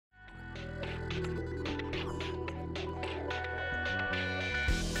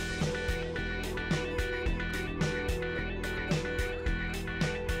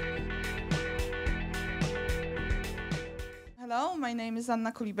my name is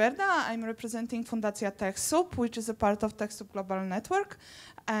Anna Kuliberda. I'm representing Fundacja TechSoup, which is a part of TechSoup Global Network.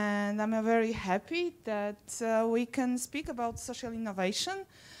 And I'm very happy that we can speak about social innovation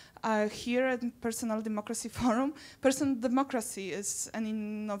here at Personal Democracy Forum. Personal democracy is an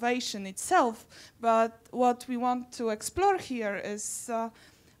innovation itself, but what we want to explore here is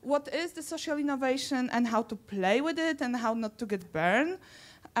what is the social innovation and how to play with it and how not to get burned.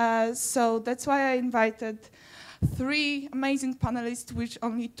 So that's why I invited 3 amazing panelists, which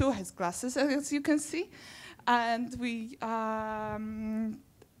only 2 has glasses, as you can see. And we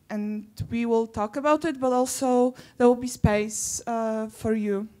will talk about it, but also there will be space for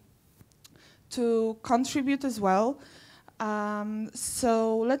you to contribute as well.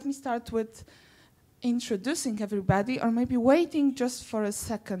 So let me start with introducing everybody, or maybe waiting just for a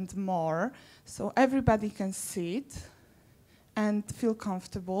second more, so everybody can sit and feel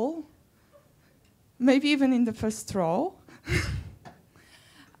comfortable, maybe even in the first row.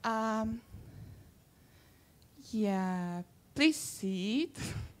 Yeah, please sit.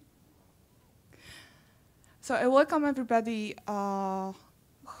 So I welcome everybody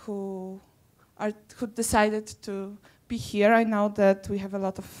who decided to be here. I know that we have a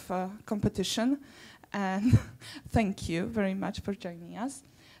lot of competition, and thank you very much for joining us.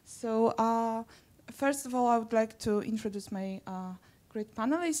 So first of all, I would like to introduce my great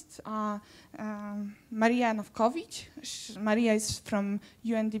panelists, Maria Nowkowicz. Maria is from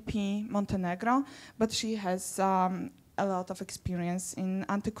UNDP Montenegro, but she has a lot of experience in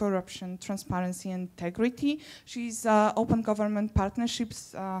anti-corruption, transparency, and integrity. She's open government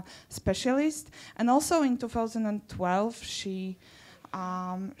partnerships specialist, and also in 2012 she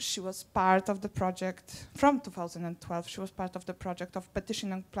was part of the project. From 2012, she was part of the project of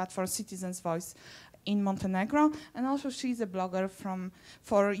petitioning platform Citizens' Voice in Montenegro, and also she's a blogger for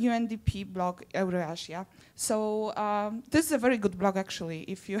UNDP blog Eurasia. So this is a very good blog, actually.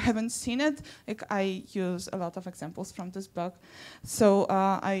 If you haven't seen it, I use a lot of examples from this blog, so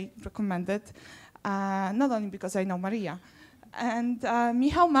I recommend it, not only because I know Maria. And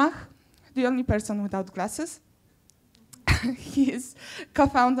Michał Mach, the only person without glasses. He is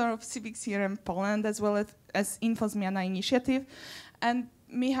co-founder of Civic CRM Poland, as well as Infozmiana Initiative. And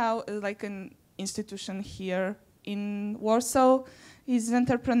Michał is like an institution here in Warsaw. He's an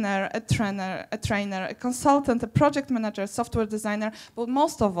entrepreneur, a trainer, a consultant, a project manager, software designer, but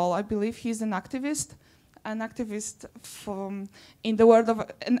most of all, I believe he's an activist in the world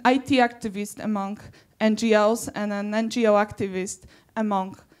of an IT activist among NGOs and an NGO activist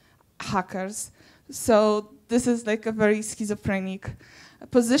among hackers. So this is like a very schizophrenic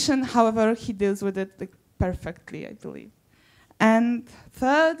position. However, he deals with it like perfectly, I believe. And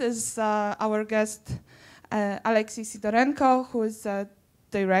third is our guest, Alexei Sidorenko, who is a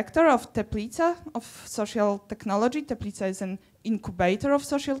director of Teplica of social technology. Teplica is an incubator of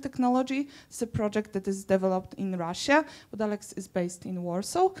social technology. It's a project that is developed in Russia, but Alex is based in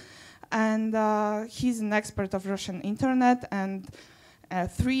Warsaw. And he's an expert of Russian internet, and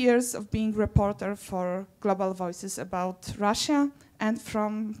 3 years of being reporter for Global Voices about Russia. And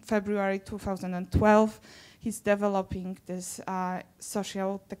from February 2012, he's developing this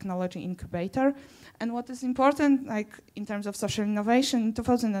social technology incubator. And what is important, like in terms of social innovation, in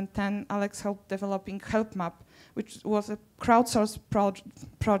 2010, Alex helped developing HelpMap, which was a crowdsourced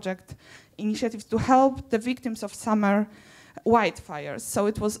project initiative to help the victims of summer wildfires. So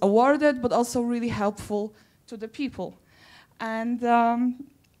it was awarded, but also really helpful to the people. And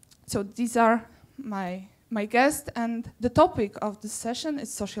so these are my guests, and the topic of this session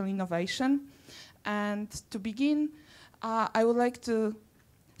is social innovation. And to begin, I would like to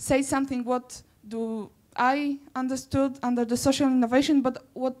say something what do I understood under the social innovation, but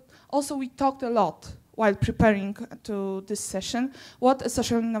what also we talked a lot while preparing to this session, what a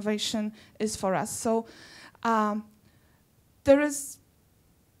social innovation is for us. So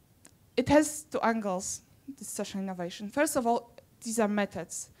it has 2 angles, this social innovation. First of all, these are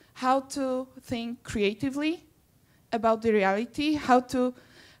methods. How to think creatively about the reality, how to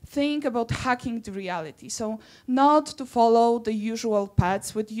think about hacking the reality. So not to follow the usual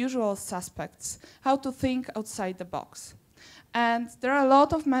paths with usual suspects, how to think outside the box. And there are a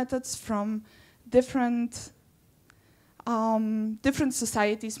lot of methods from different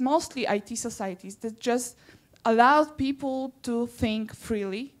societies, mostly IT societies, that just allow people to think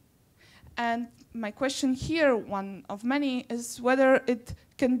freely. And my question here, one of many, is whether it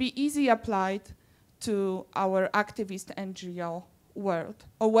can be easily applied to our activist NGO world,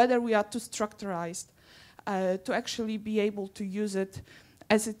 or whether we are too structurized to actually be able to use it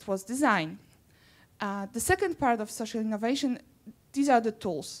as it was designed. The second part of social innovation, these are the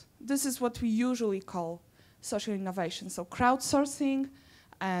tools. This is what we usually call social innovation. So crowdsourcing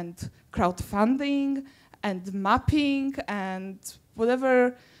and crowdfunding and mapping and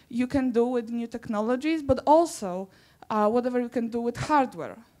whatever you can do with new technologies, but also whatever you can do with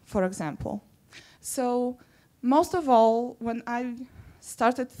hardware, for example. So most of all, when I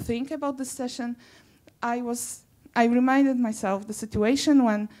started to think about this session, I reminded myself the situation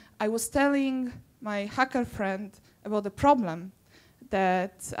when I was telling my hacker friend about the problem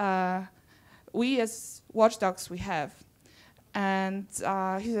that we as watchdogs we have. And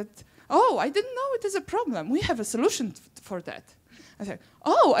he said, oh, I didn't know it is a problem. We have a solution for that. I said,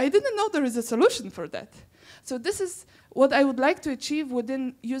 oh, I didn't know there is a solution for that. So this is what I would like to achieve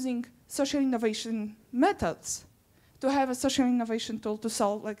within using social innovation methods, to have a social innovation tool to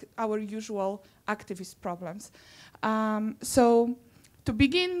solve like our usual activist problems. So to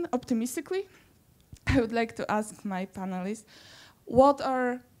begin optimistically, I would like to ask my panelists, what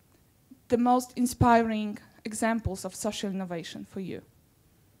are the most inspiring examples of social innovation for you?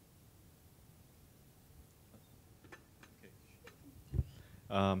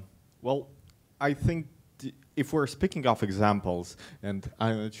 Well, I think if we're speaking of examples, and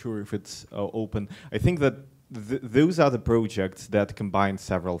I'm not sure if it's open, I think that those are the projects that combine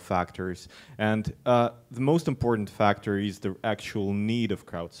several factors. And the most important factor is the actual need of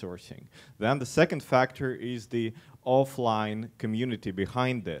crowdsourcing. Then the second factor is the offline community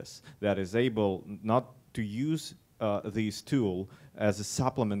behind this that is able not to use this tool as a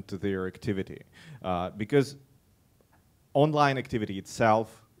supplement to their activity. Because online activity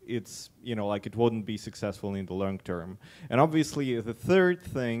itself, it's, you know, like it wouldn't be successful in the long term. And obviously the third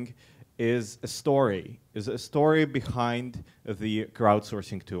thing is a story behind the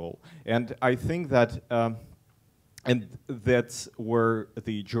crowdsourcing tool. And I think that, and that's where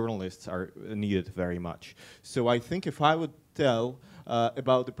the journalists are needed very much. So I think if I would tell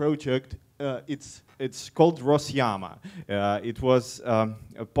about the project, it's called Rosyama. It was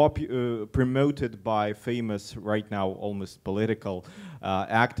promoted by famous, right now almost political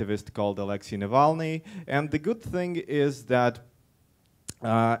activist called Alexei Navalny. And the good thing is that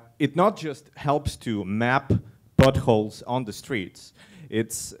it not just helps to map potholes on the streets.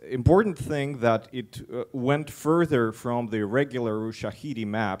 It's important thing that it went further from the regular Shahidi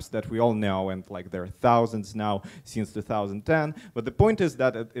maps that we all know, and like there are thousands now since 2010. But the point is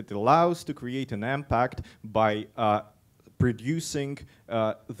that it allows to create an impact by producing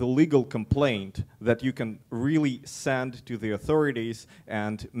the legal complaint that you can really send to the authorities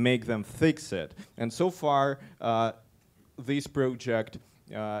and make them fix it. And so far, this project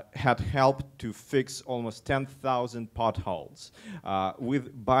had helped to fix almost 10,000 potholes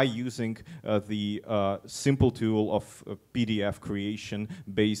by using the simple tool of PDF creation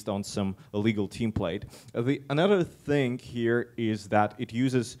based on some legal template. Another thing here is that it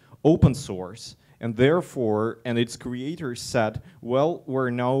uses open source, and therefore, and its creators said, well, we're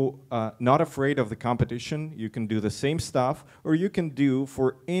now not afraid of the competition. You can do the same stuff, or you can do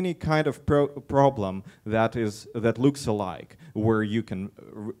for any kind of problem that looks alike, where you can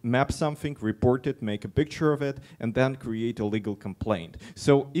map something, report it, make a picture of it, and then create a legal complaint.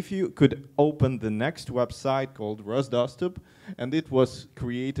 So if you could open the next website called Rosdostуп, and it was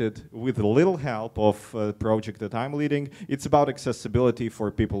created with a little help of a project that I'm leading. It's about accessibility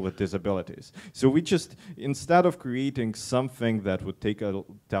for people with disabilities. So we just, instead of creating something that would take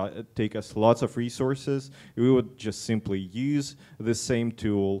us lots of resources, we would just simply use the same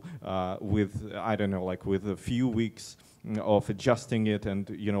tool with, I don't know, like with a few weeks of adjusting it, and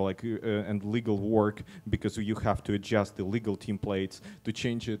and legal work, because you have to adjust the legal templates to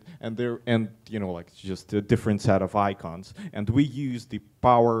change it, and just a different set of icons. And we use the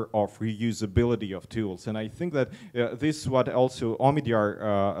power of reusability of tools. And I think that this is what also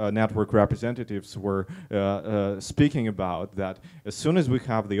Omidyar network representatives were speaking about, that as soon as we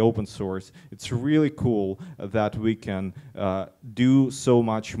have the open source, it's really cool that we can do so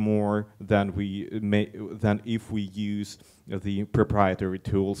much more than if we use the proprietary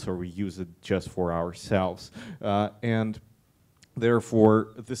tools, or we use it just for ourselves. And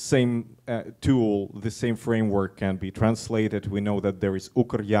therefore, the same tool, the same framework can be translated. We know that there is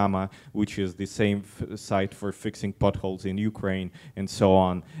Ukryama, which is the same site for fixing potholes in Ukraine, and so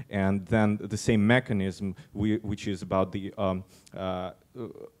on. And then the same mechanism, which is about the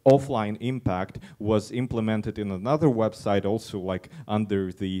offline impact, was implemented in another website, also like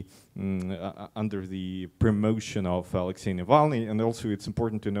under the promotion of Alexei Navalny. And also, it's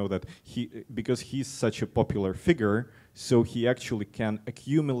important to know that because he's such a popular figure, so he actually can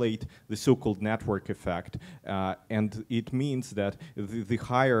accumulate the so-called network effect, and it means that the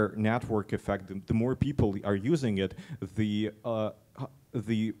higher network effect, the more people are using it, the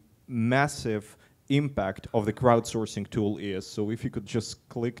massive impact of the crowdsourcing tool is. So if you could just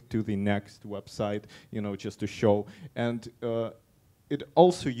click to the next website, just to show. And it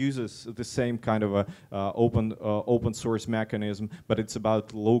also uses the same kind of a open source mechanism, but it's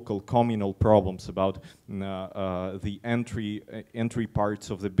about local communal problems, about the entry parts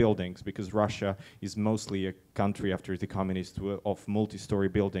of the buildings, because Russia is mostly a country after the communists of multi-story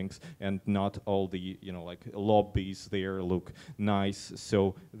buildings, and not all the like lobbies there look nice.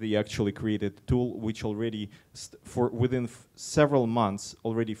 So they actually created a tool which already within several months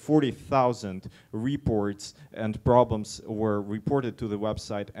already 40,000 reports and problems were reported to the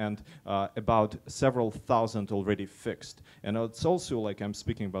website, and about several thousand already fixed. And it's also like I'm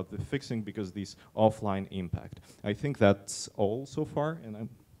speaking about the fixing because this offline impact. I think that's all so far, and I'm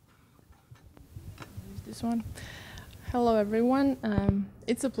this one. Hello everyone.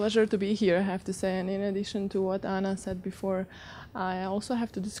 It's a pleasure to be here, I have to say, and in addition to what Anna said before, I also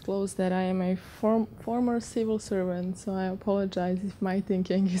have to disclose that I am a former civil servant, so I apologize if my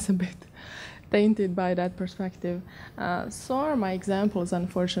thinking is a bit tainted by that perspective. So are my examples,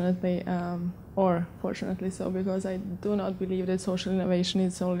 unfortunately, or fortunately so, because I do not believe that social innovation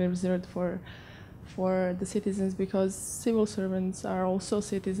is only reserved for the citizens, because civil servants are also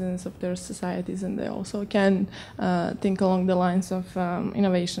citizens of their societies, and they also can think along the lines of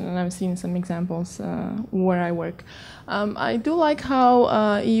innovation, and I've seen some examples where I work. I do like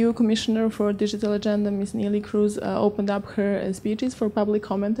how EU Commissioner for Digital Agenda, Ms. Neelie Kroes, opened up her speeches for public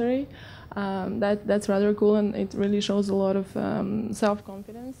commentary. That's rather cool, and it really shows a lot of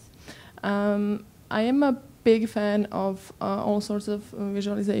self-confidence. I am a big fan of all sorts of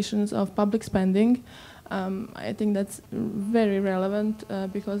visualizations of public spending. I think that's very relevant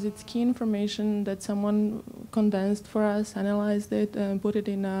because it's key information that someone condensed for us, analyzed it, and put it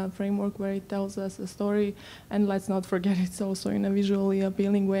in a framework where it tells us a story. And let's not forget, it's also in a visually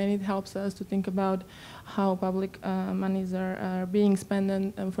appealing way, and it helps us to think about how public monies are being spent.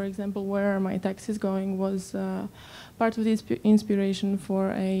 And for example, where are my taxes going was part of the inspiration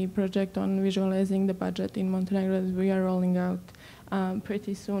for a project on visualizing the budget in Montenegro that we are rolling out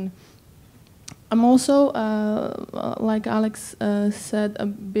pretty soon. I'm also, like Alex said, a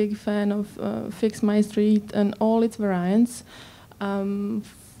big fan of Fix My Street and all its variants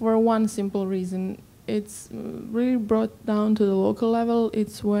for one simple reason. It's really brought down to the local level.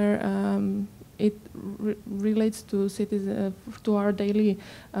 It's where it relates to cities, to our daily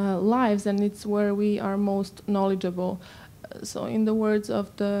lives, and it's where we are most knowledgeable. So in the words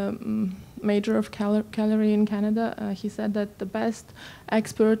of the major of Calgary in Canada, he said that the best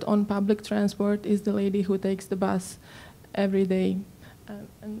expert on public transport is the lady who takes the bus every day.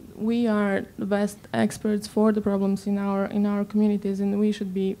 And we are the best experts for the problems in our communities, and we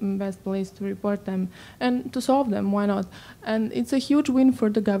should be best placed to report them and to solve them. Why not? And it's a huge win for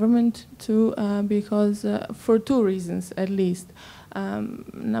the government too, because for two reasons at least.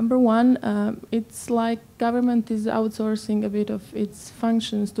 Number one, it's like government is outsourcing a bit of its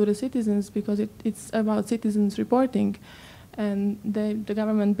functions to the citizens, because it's about citizens reporting, and the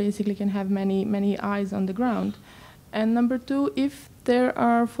government basically can have many eyes on the ground. And number two, if there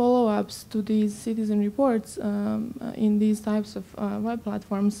are follow-ups to these citizen reports in these types of web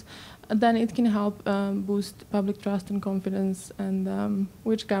platforms, then it can help boost public trust and confidence, and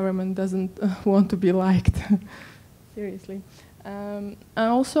which government doesn't want to be liked? Seriously. And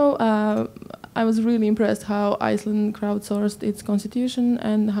also, I was really impressed how Iceland crowdsourced its constitution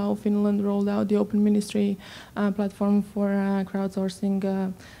and how Finland rolled out the Open Ministry platform for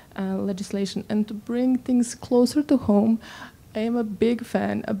crowdsourcing legislation. And to bring things closer to home, I am a big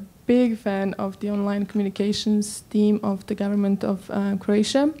fan of the online communications team of the government of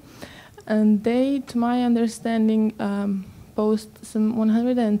Croatia. And they, to my understanding, post some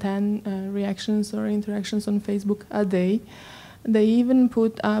 110 reactions or interactions on Facebook a day. They even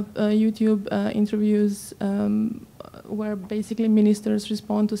put up YouTube interviews where basically ministers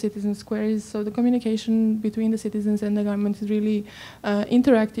respond to citizens' queries. So the communication between the citizens and the government is really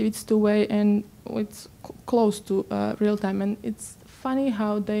interactive, it's two-way, and it's close to real time. And it's funny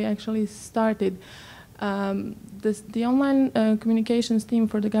how they actually started. The online communications team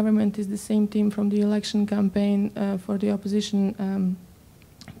for the government is the same team from the election campaign for the opposition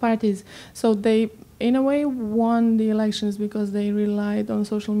parties. So they, in a way, won the elections because they relied on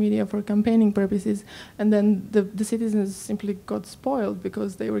social media for campaigning purposes, and then the citizens simply got spoiled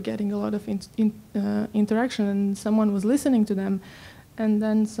because they were getting a lot of interaction and someone was listening to them. And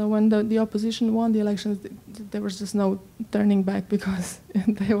then, so when the opposition won the elections, there was just no turning back because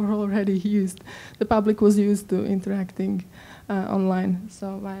they were already used. The public was used to interacting online,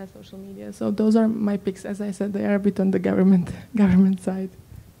 so via social media. So those are my picks. As I said, they are a bit on the government side.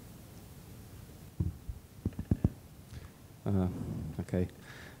 Okay.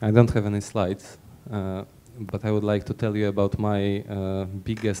 I don't have any slides, but I would like to tell you about my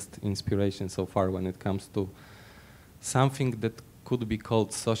biggest inspiration so far when it comes to something that could be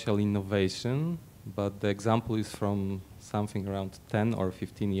called social innovation, but the example is from something around 10 or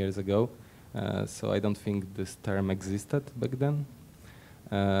 15 years ago, so I don't think this term existed back then.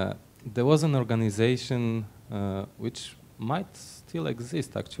 There was an organization which might still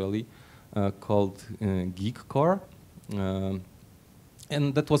exist actually, called GeekCore,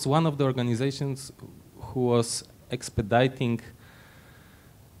 and that was one of the organizations who was expediting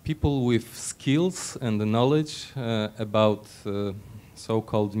people with skills and the knowledge about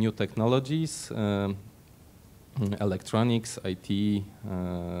so-called new technologies, electronics, IT,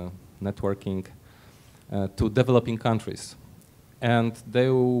 networking, to developing countries. And they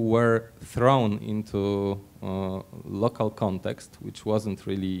were thrown into local context, which wasn't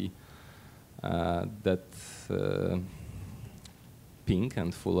really that pink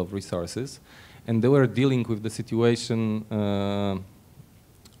and full of resources. And they were dealing with the situation,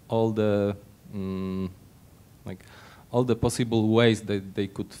 all the possible ways that they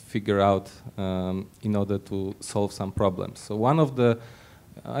could figure out in order to solve some problems. So one of the,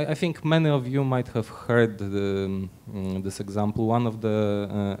 I think many of you might have heard this example. One of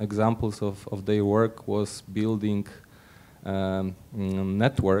the examples of their work was building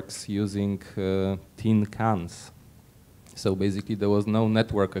networks using tin cans. So basically there was no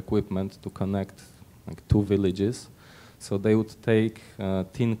network equipment to connect like 2 villages. So they would take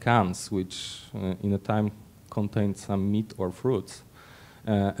tin cans, which in a time contained some meat or fruits,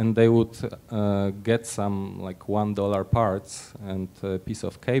 and they would get some like $1 parts and a piece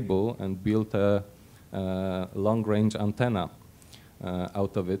of cable and build a long-range antenna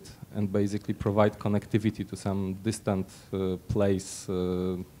out of it, and basically provide connectivity to some distant place,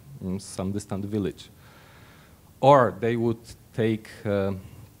 some distant village. Or they would take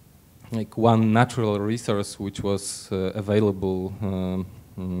like one natural resource which was available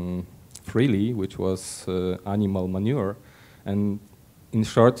freely, which was animal manure, and in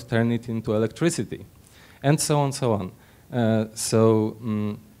short turn it into electricity, and so on, so on.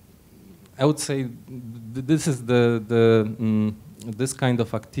 I would say this is this kind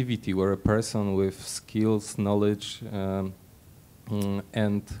of activity where a person with skills, knowledge,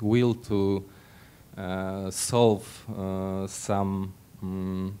 and will to solve some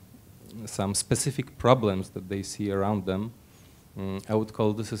specific problems that they see around them. I would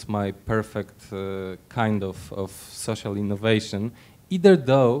call this is my perfect kind of social innovation, either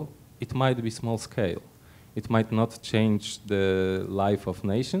though it might be small scale. It might not change the life of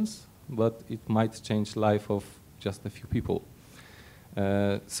nations, but it might change life of just a few people.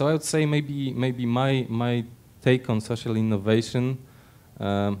 So I would say maybe my take on social innovation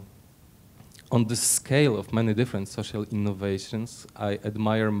on the scale of many different social innovations, I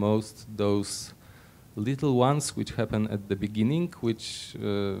admire most those little ones which happen at the beginning, which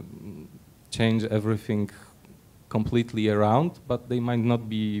change everything completely around, but they might not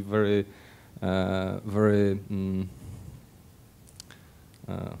be very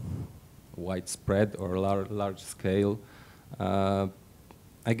widespread or large scale.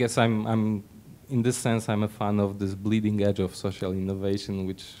 I guess I'm in this sense I'm a fan of this bleeding edge of social innovation,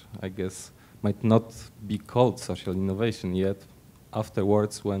 which I guess might not be called social innovation yet.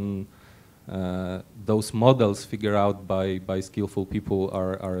 Afterwards, when those models figured out by skillful people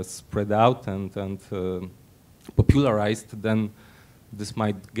are spread out and popularized, then this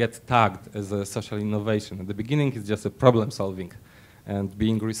might get tagged as a social innovation. At the beginning, it's just a problem solving and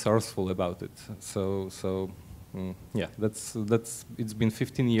being resourceful about it. Yeah, it's been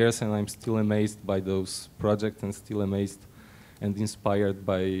 15 years and I'm still amazed by those projects and still amazed and inspired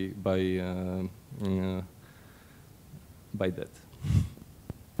by that.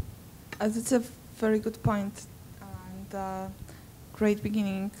 As it's a very good point and great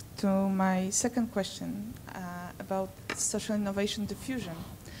beginning to my second question about social innovation diffusion.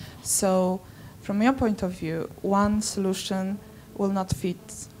 So, from your point of view, one solution will not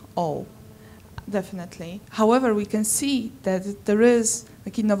fit all, definitely. However, we can see that there is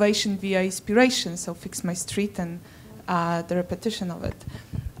like innovation via inspiration, so fix my street and the repetition of it.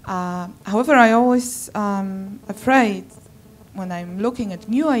 However, I always afraid when I'm looking at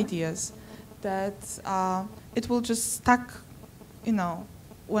new ideas that it will just stuck, you know,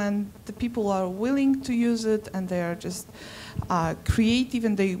 when the people are willing to use it and they are just creative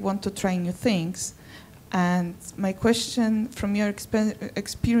and they want to try new things. And my question from your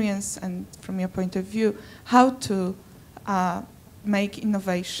experience and from your point of view, how to make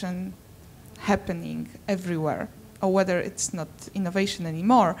innovation happening everywhere, or whether it's not innovation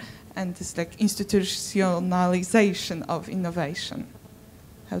anymore and this like institutionalization of innovation.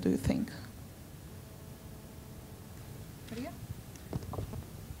 How do you think?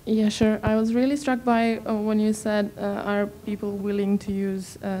 Yeah, sure. I was really struck by when you said, are people willing to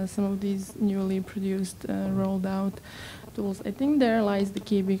use some of these newly produced, rolled out tools? I think there lies the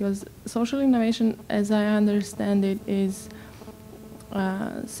key, because social innovation, as I understand it, is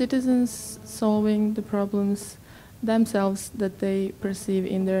citizens solving the problems themselves that they perceive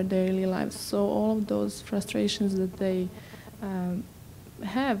in their daily lives. So all of those frustrations that they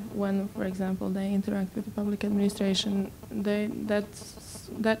have when, for example, they interact with the public administration,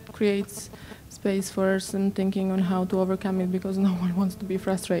 that creates space for some thinking on how to overcome it, because no one wants to be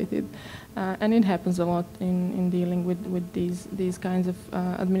frustrated. And it happens a lot in dealing with these kinds of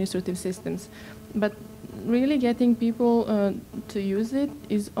administrative systems. But really getting people to use it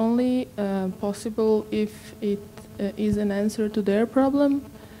is only possible if it is an answer to their problem,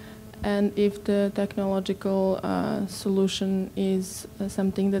 and if the technological solution is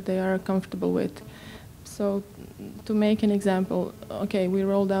something that they are comfortable with. So to make an example, okay, we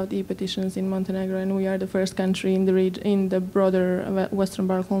rolled out e-petitions in Montenegro, and we are the first country in the broader Western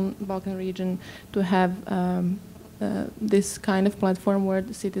Balkan region to have this kind of platform where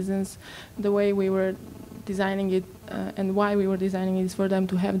the citizens, the way we were designing it and why we were designing it is for them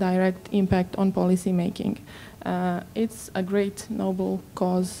to have direct impact on policy making. It's a great, noble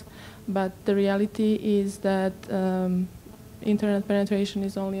cause, but the reality is that internet penetration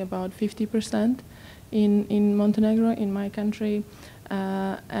is only about 50% in Montenegro, in my country,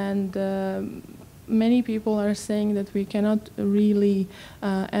 and many people are saying that we cannot really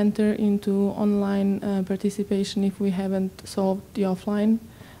enter into online participation if we haven't solved the offline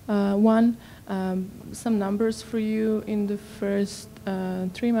one. Some numbers for you: in the first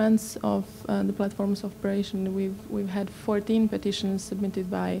 3 months of the platform's operation, we've had 14 petitions submitted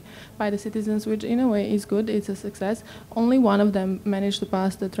by the citizens, which in a way is good. It's a success. Only one of them managed to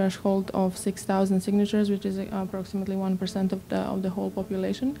pass the threshold of 6,000 signatures, which is approximately 1% of the whole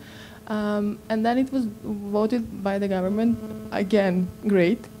population. And then it was voted by the government. Again,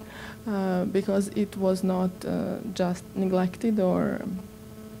 great, because it was not just neglected or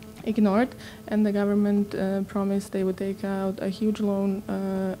ignored, and the government promised they would take out a huge loan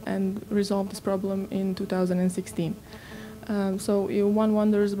and resolve this problem in 2016. So one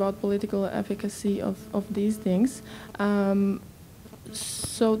wonders about political efficacy of these things.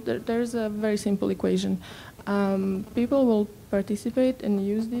 So there's a very simple equation. People will participate and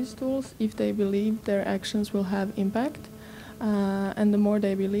use these tools if they believe their actions will have impact. And the more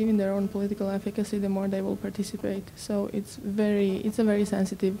they believe in their own political efficacy, the more they will participate. So it's a very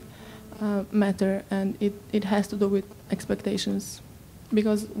sensitive matter, and it has to do with expectations,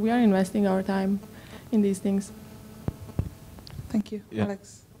 because we are investing our time in these things. Thank you, Yeah.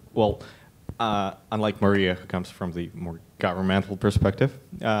 Alex. Well, unlike Maria, who comes from the more governmental perspective,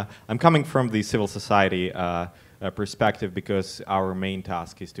 I'm coming from the civil society perspective, because our main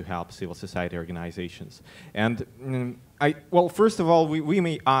task is to help civil society organizations. And well, first of all, we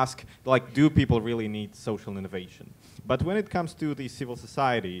may ask, like, do people really need social innovation? But when it comes to the civil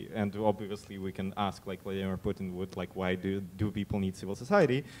society, and obviously we can ask, like Vladimir Putin would, like, why do people need civil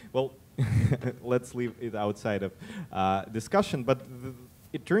society? Well, let's leave it outside of discussion. But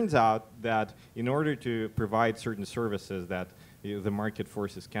it turns out that in order to provide certain services that the market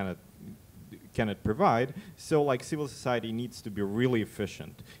forces cannot provide, so like civil society needs to be really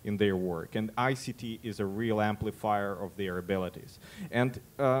efficient in their work, and ICT is a real amplifier of their abilities. And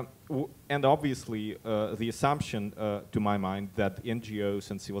obviously the assumption, to my mind, that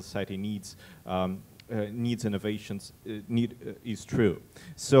NGOs and civil society needs innovations is true.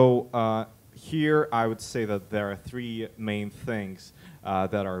 So here I would say that there are three main things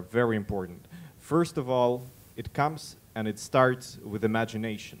that are very important. First of all, it comes and it starts with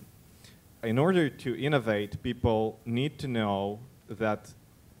imagination. In order to innovate, people need to know that,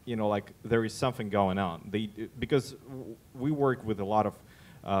 you know, like, there is something going on. Because we work with a lot of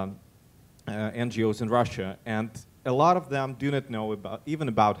NGOs in Russia, and a lot of them do not know even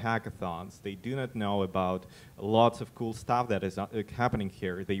about hackathons. They do not know about lots of cool stuff that is happening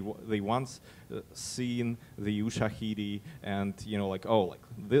here. They once seen the Ushahidi, and, you know, like, oh, like,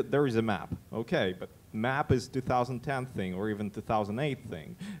 there is a map. Okay, but map is 2010 thing, or even 2008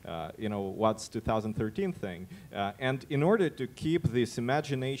 thing. You know, what's 2013 thing? And in order to keep this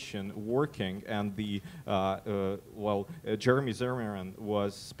imagination working, and Jeremy Zimmerman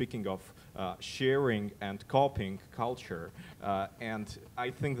was speaking of sharing and copying culture, and I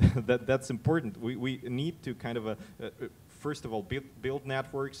think that that's important. We need to kind of first of all, build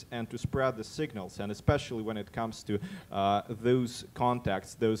networks and to spread the signals, and especially when it comes to those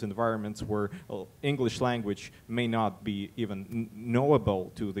contexts, those environments where English language may not be even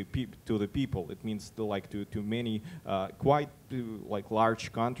knowable to the people. It means to many quite like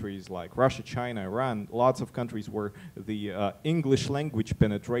large countries like Russia, China, Iran, lots of countries where the English language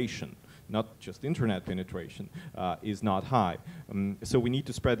penetration, not just internet penetration, is not high. So we need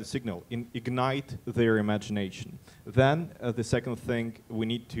to spread the signal, ignite their imagination. Then the second thing, we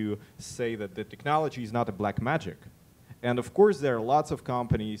need to say that the technology is not a black magic. And of course, there are lots of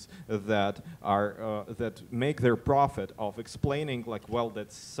companies that are that make their profit of explaining like, well,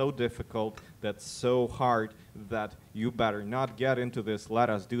 that's so difficult, that's so hard, that you better not get into this. Let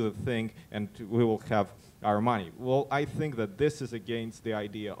us do the thing, and we will have our money. Well, I think that this is against the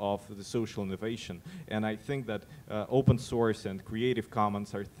idea of the social innovation, and I think that open source and Creative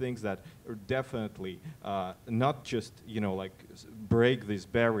Commons are things that are definitely not just break these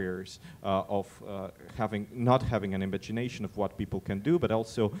barriers of not having an imagination of what people can do, but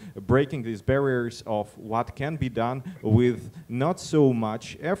also breaking these barriers of what can be done with not so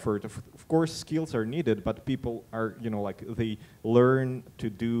much effort. Of course, skills are needed, but people are they learn to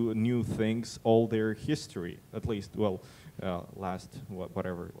do new things all their history, at least, well, last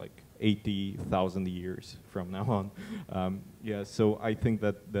whatever, like 80,000 years from now on. Yeah, so I think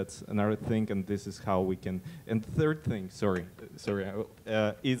that that's another thing, and this is how we can. And third thing,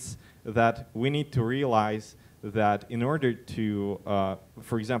 is that we need to realize that in order to,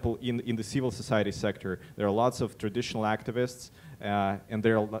 for example, in the civil society sector, there are lots of traditional activists, and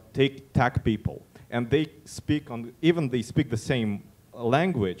there are tech people, and they speak they speak the same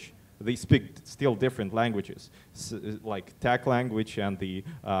language. They speak still different languages, like tech language and the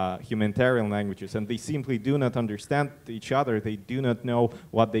humanitarian languages, and they simply do not understand each other. They do not know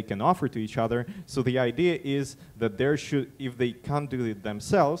what they can offer to each other. So the idea is that if they can't do it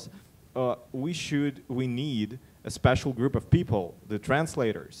themselves, we need a special group of people, the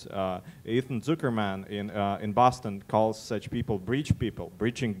translators. Ethan Zuckerman in Boston calls such people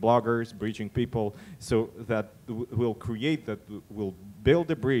bridging bloggers, bridging people, so that will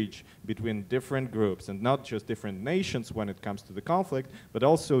build a bridge between different groups, and not just different nations when it comes to the conflict, but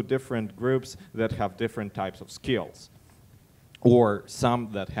also different groups that have different types of skills, or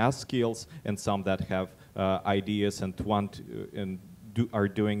some that have skills and some that have ideas and are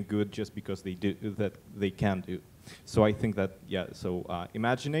doing good just because they can do. So I think that, yeah, so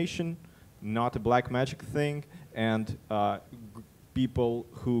imagination, not a black magic thing, and people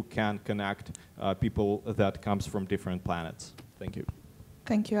who can connect people that comes from different planets. Thank you.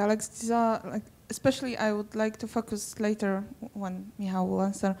 Thank you, Alex. These are, especially I would like to focus later, when Michał will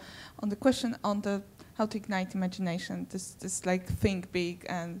answer, on the question on how to ignite imagination. This think big,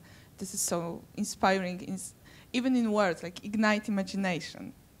 and this is so inspiring, even in words, like ignite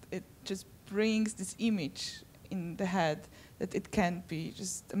imagination. It just brings this image in the head that it can be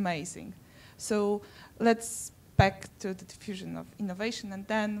just amazing. So let's back to the diffusion of innovation, and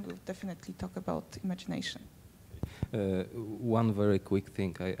then we'll definitely talk about imagination. One very quick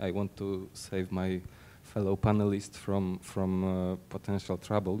thing. I want to save my fellow panelists from potential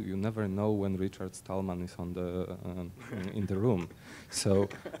trouble. You never know when Richard Stallman is in the room. So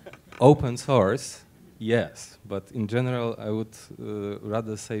open source, yes, but in general I would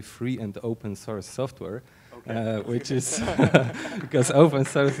rather say free and open source software, okay. Which is because open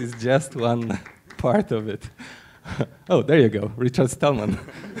source is just one part of it. Oh, there you go, Richard Stallman.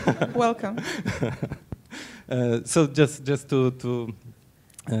 Welcome. So just to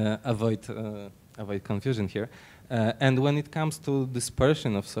avoid confusion here, and when it comes to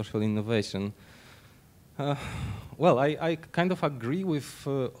dispersion of social innovation, well, I kind of agree with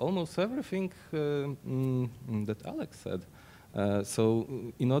almost everything that Alex said. So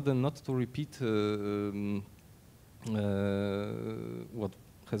in order not to repeat what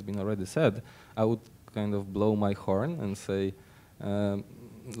has been already said, I would kind of blow my horn and say,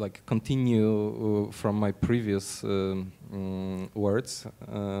 like continue from my previous words.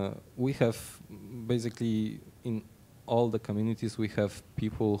 We have basically in all the communities we have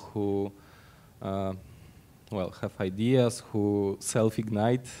people who well, have ideas, who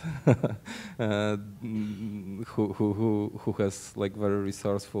self-ignite, who has like very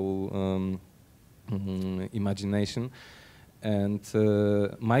resourceful imagination, and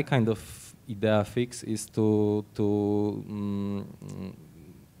my kind of idea fix is to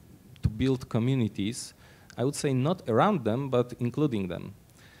build communities. I would say not around them, but including them,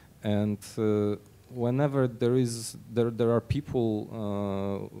 and whenever there are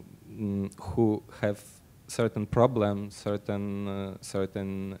people who have certain problem, certain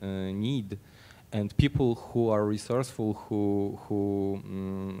need, and people who are resourceful,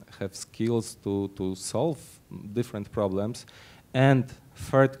 who have skills to solve different problems. And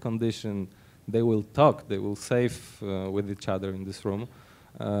third condition, they will talk, they will save with each other in this room.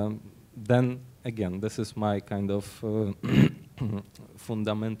 Then again, this is my kind of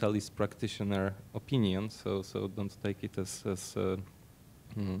fundamentalist practitioner opinion. So don't take it as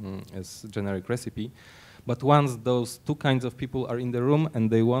generic recipe. But once those two kinds of people are in the room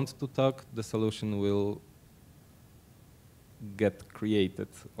and they want to talk, the solution will get created,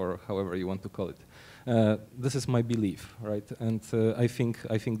 or however you want to call it. This is my belief, right? And I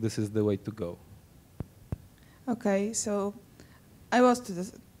think this is the way to go. Okay, so I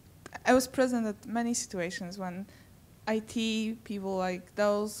was present at many situations when IT people, like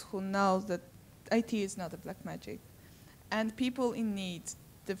those who know that IT is not a black magic, and people in need,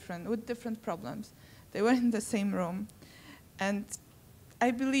 with different problems, they were in the same room. And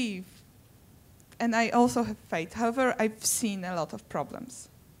I believe, and I also have faith, however, I've seen a lot of problems.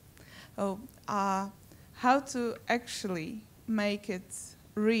 So how to actually make it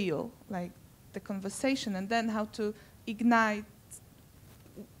real, like the conversation, and then how to ignite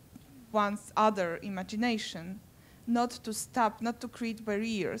one's other imagination, not to stop, not to create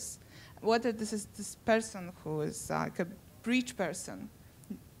barriers. Whether this is this person who is like a breach person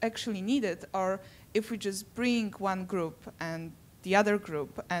actually needed, or if we just bring one group and the other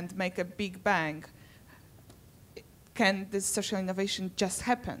group and make a big bang, can this social innovation just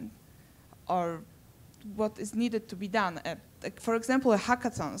happen? Or what is needed to be done? Like for example,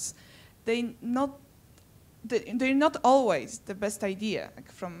 hackathons, they're not always the best idea.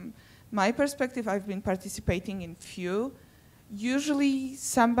 Like from my perspective, I've been participating in few. Usually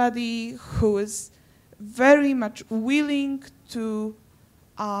somebody who is very much willing to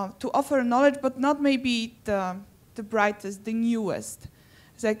offer knowledge, but not maybe the brightest, the newest.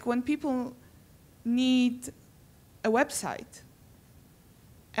 It's like when people need a website,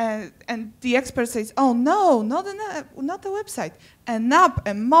 and the expert says, "Oh no, not a website, an app,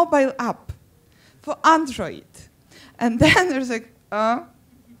 a mobile app for Android," and then there's like,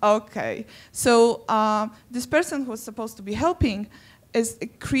 okay. So this person who's supposed to be helping is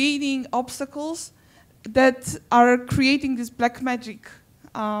creating obstacles that are creating this black magic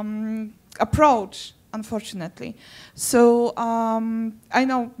approach, unfortunately. So I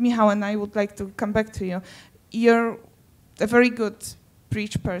know, Michał, and I would like to come back to you. You're a very good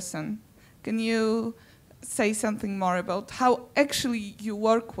breach person. Can you say something more about how actually you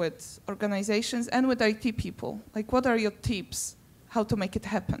work with organizations and with IT people? Like, what are your tips? How to make it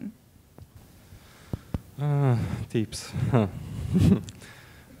happen? Tips.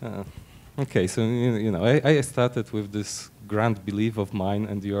 Okay, so you know, I started with this grand belief of mine,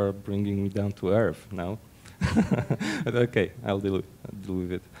 and you are bringing me down to earth now. But okay, I'll deal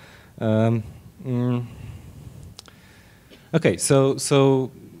with it. Okay,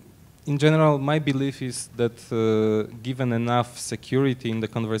 so in general, my belief is that given enough security in the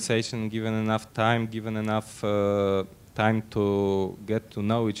conversation, given enough time, given enough time to get to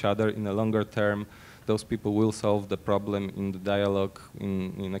know each other in a longer term, those people will solve the problem in the dialogue,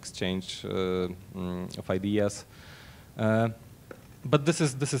 in exchange of ideas. But this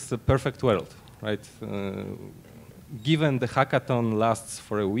is a perfect world, right? Given the hackathon lasts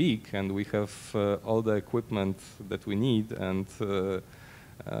for a week and we have all the equipment that we need, and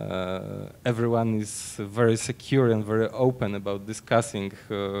everyone is very secure and very open about discussing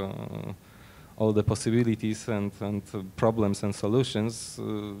all the possibilities and problems and solutions,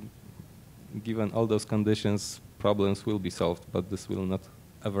 given all those conditions, problems will be solved, but this will not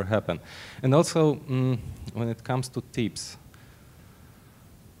ever happen. And also, when it comes to tips,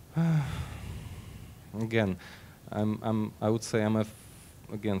 again, I would say I'm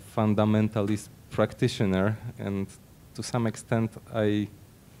again fundamentalist practitioner, and to some extent I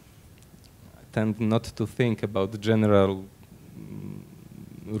tend not to think about general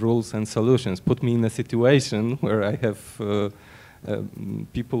rules and solutions. Put me in a situation where I have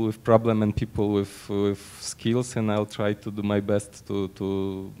people with problem and people with skills, and I'll try to do my best to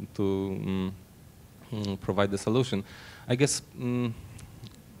provide the solution. I guess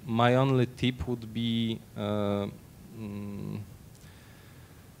my only tip would be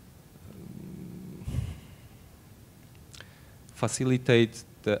facilitate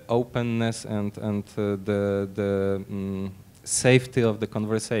the openness and the safety of the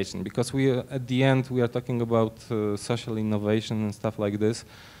conversation, because we at the end we are talking about social innovation and stuff like this.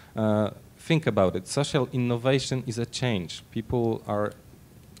 Think about it. Social innovation is a change. People are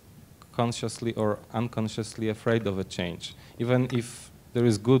consciously or unconsciously afraid of a change. Even if there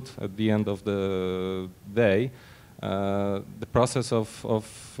is good at the end of the day, The process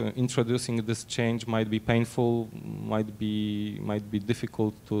of introducing this change might be painful, might be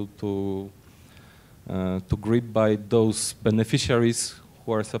difficult to grip by those beneficiaries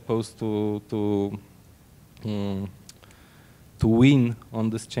who are supposed to win on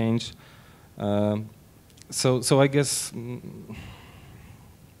this change. So I guess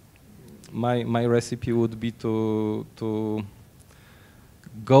my recipe would be to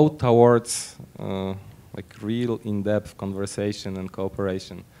go towards like real in-depth conversation and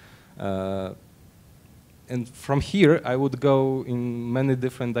cooperation. And from here, I would go in many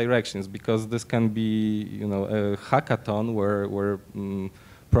different directions, because this can be, you know, a hackathon where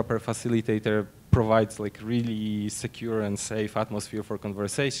proper facilitator provides like really secure and safe atmosphere for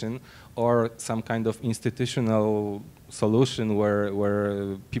conversation, or some kind of institutional solution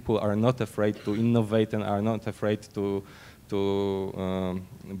where people are not afraid to innovate and are not afraid to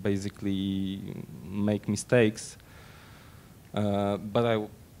basically make mistakes. But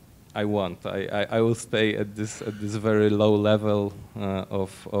I won't. I will stay at this very low level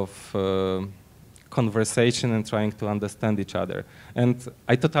of conversation and trying to understand each other. And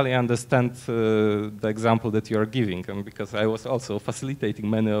I totally understand the example that you are giving, because I was also facilitating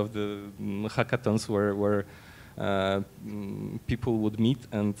many of the hackathons where people would meet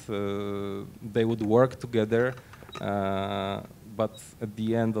and they would work together, but at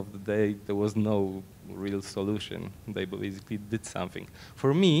the end of the day there was no real solution. They basically did something.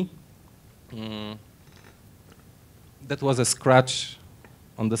 For me, that was a scratch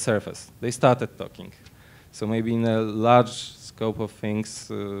on the surface. They started talking. So maybe in a large scope of things,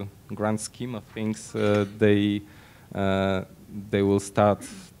 grand scheme of things, they will start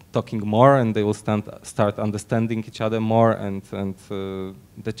talking more, and they will start understanding each other more, and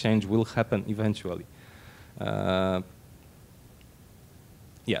the change will happen eventually.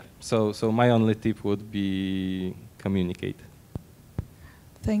 Yeah, so my only tip would be communicate.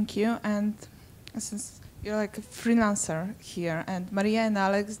 Thank you. And since you're like a freelancer here, and Maria and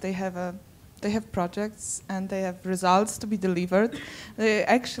Alex, they have projects and they have results to be delivered. They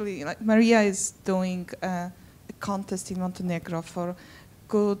actually, like Maria is doing a contest in Montenegro for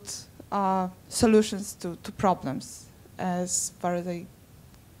good solutions to problems, as far as I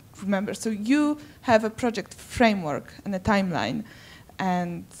remember. So you have a project framework and a timeline,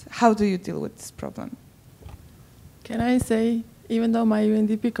 and how do you deal with this problem? Can I say, even though my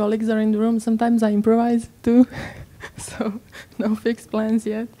UNDP colleagues are in the room, sometimes I improvise too, so no fixed plans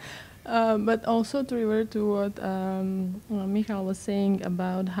yet. But also to revert to what Michal was saying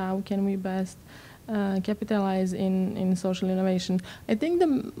about how can we best capitalize in social innovation. I think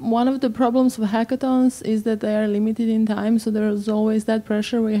one of the problems of hackathons is that they are limited in time, so there's always that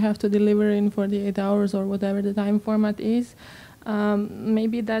pressure where you have to deliver in 48 hours or whatever the time format is.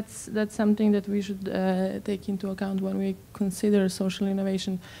 Maybe that's something that we should take into account when we consider social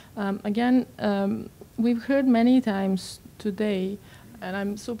innovation. Again, we've heard many times today, and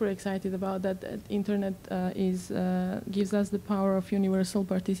I'm super excited about that. That internet gives us the power of universal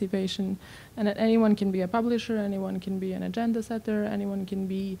participation, and that anyone can be a publisher, anyone can be an agenda setter, anyone can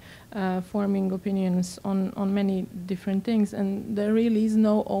be forming opinions on many different things, and there really is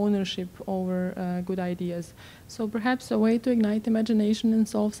no ownership over good ideas. So perhaps a way to ignite imagination and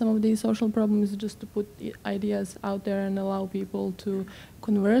solve some of these social problems is just to put ideas out there and allow people to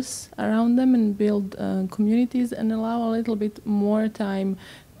converse around them and build communities, and allow a little bit more time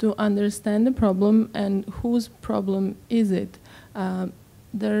to understand the problem and whose problem is it.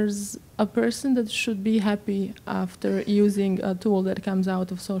 There's a person that should be happy after using a tool that comes out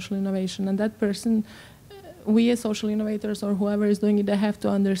of social innovation, and that person, we as social innovators or whoever is doing it, they have to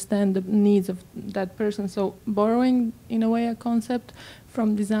understand the needs of that person. So borrowing, in a way, a concept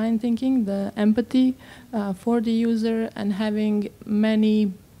from design thinking, the empathy for the user, and having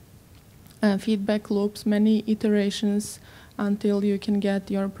many feedback loops, iterations, iterations until you can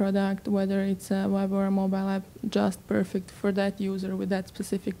get your product, whether it's a web or a mobile app, just perfect for that user with that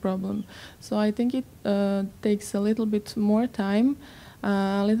specific problem. So I think it takes a little bit more time,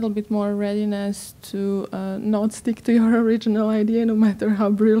 a little bit more readiness to not stick to your original idea, no matter how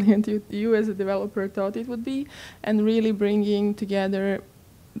brilliant you as a developer thought it would be, and really bringing together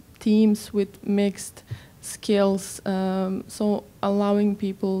teams with mixed skills. So allowing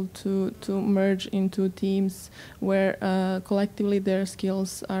people to merge into teams where collectively their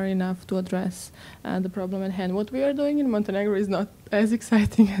skills are enough to address the problem at hand. What we are doing in Montenegro is not as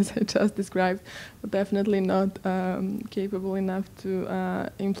exciting as I just described, but definitely not capable enough to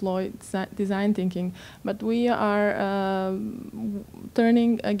employ design thinking. But we are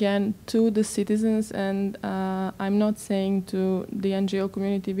turning again to the citizens, and I'm not saying to the NGO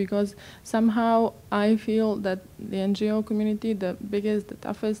community, because somehow I feel that the NGO community, the biggest, the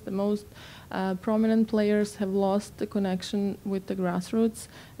toughest, the most prominent players have lost the connection with the grassroots,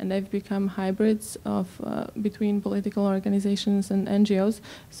 and they've become hybrids of between political organizations and NGOs.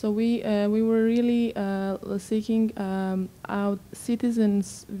 So we were really seeking out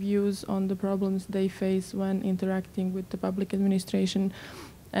citizens' views on the problems they face when interacting with the public administration.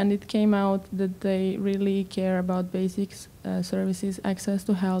 And it came out that they really care about basics, services, access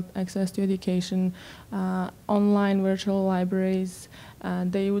to health, access to education, online virtual libraries.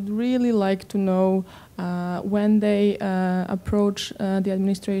 They would really like to know when they approach the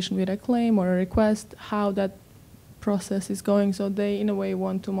administration with a claim or a request, how that process is going. So they, in a way,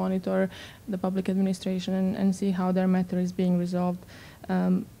 want to monitor the public administration and see how their matter is being resolved.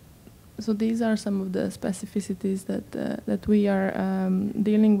 So these are some of the specificities that we are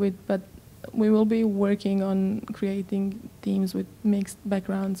dealing with, but we will be working on creating teams with mixed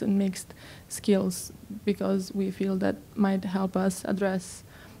backgrounds and mixed skills, because we feel that might help us address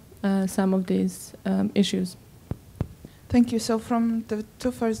some of these issues. Thank you. So from the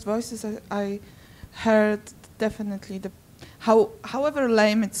two first voices, I heard definitely however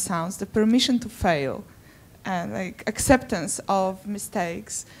lame it sounds, the permission to fail and like acceptance of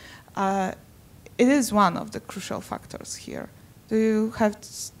mistakes. It is one of the crucial factors here. Do you have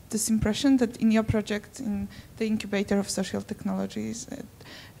this impression that in your project, in the incubator of social technologies,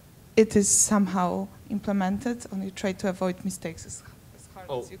 it is somehow implemented, and you try to avoid mistakes as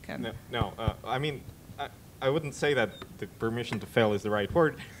hard as you can? No. I mean, I wouldn't say that the permission to fail is the right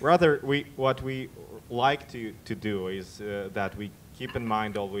word. Rather, what we like to do is that we keep in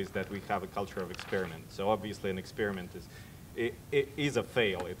mind always that we have a culture of experiment. So obviously an experiment is a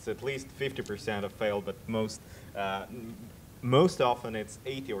fail. It's at least 50% of fail, but most often it's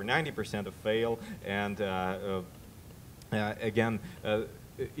 80 or 90% of fail. And again,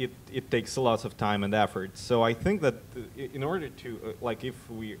 it takes lots of time and effort. So I think that in order to, like, if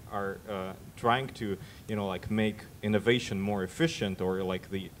we are trying to, like, make innovation more efficient, or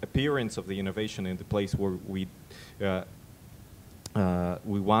like the appearance of the innovation in the place where we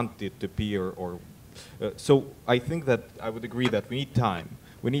want it to appear, or so I think that I would agree that we need time.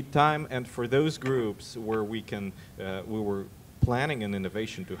 We need time, and for those groups where we can, we were planning an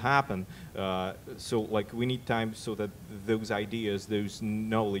innovation to happen, so like we need time so that those ideas, those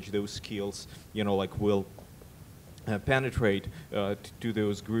knowledge, those skills, like will penetrate to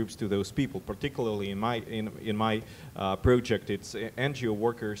those groups, to those people. Particularly in my project, it's NGO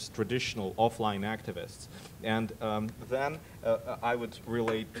workers, traditional offline activists, and then I would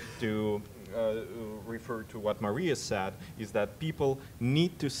relate to. Refer to what Maria said, is that people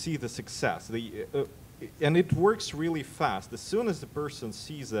need to see the success. And it works really fast. As soon as the person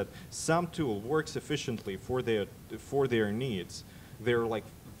sees that some tool works efficiently for their needs, they're like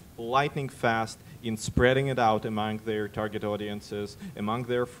lightning fast in spreading it out among their target audiences, among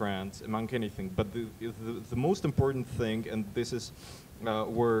their friends, among anything. But the most important thing, and this is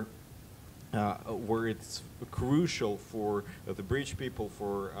where it's crucial for the bridge people,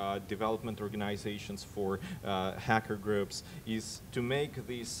 for development organizations, for hacker groups, is to make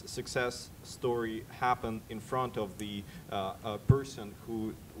this success story happen in front of the person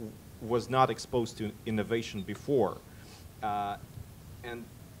who was not exposed to innovation before. And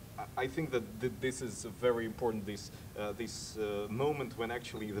I think that this is very important, this moment when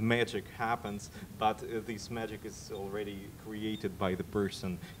actually the magic happens, but this magic is already created by the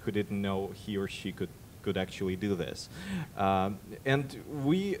person who didn't know he or she could actually do this. And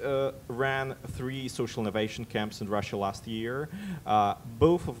we ran 3 social innovation camps in Russia last year.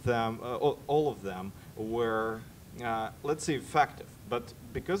 Both of them, all of them were, let's say, effective. But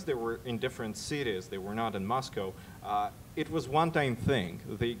because they were in different cities, they were not in Moscow, it was one-time thing.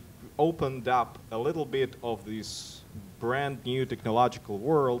 They opened up a little bit of this brand new technological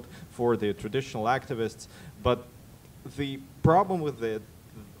world for the traditional activists, but the problem with it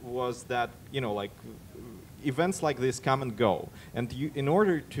was that, like, events like this come and go, and in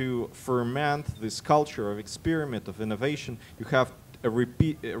order to ferment this culture of experiment, of innovation, you have a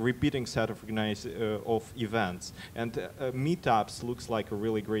repeating set of of events. And meetups looks like a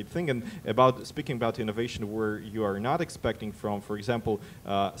really great thing. And speaking about innovation where you are not expecting from, for example,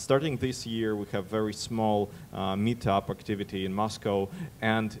 starting this year, we have very small meetup activity in Moscow,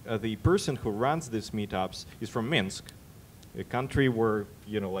 and the person who runs these meetups is from Minsk, a country where,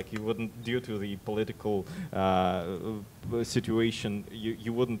 you know, like you wouldn't, due to the political situation,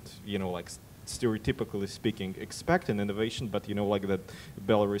 you wouldn't, you know, like stereotypically speaking, expect an innovation, but you know, like that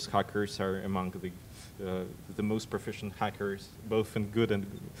Belarus hackers are among the most proficient hackers, both in good and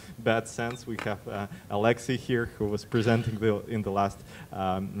bad sense. We have Alexei here, who was presenting in the last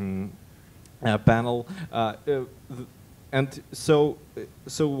panel. And so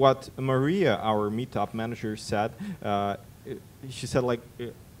what Maria, our meetup manager, said, she said, like,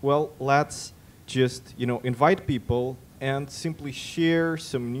 well, let's just, you know, invite people and simply share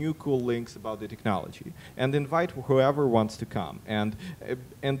some new cool links about the technology, and invite whoever wants to come, and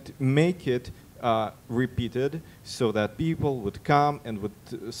make it repeated so that people would come and would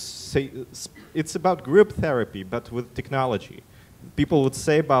say, it's about group therapy, but with technology. People would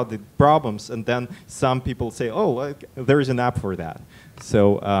say about the problems, and then some people say, oh, like, there is an app for that.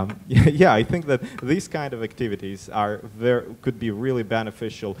 So yeah, I think that these kind of activities could be really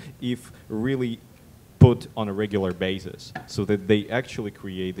beneficial if really put on a regular basis, so that they actually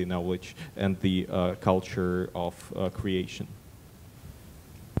create the knowledge and the culture of creation.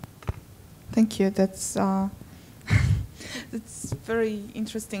 Thank you. That's that's very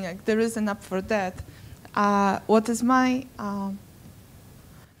interesting. Like, there is an app for that.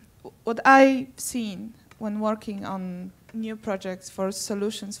 What I've seen when working on new projects for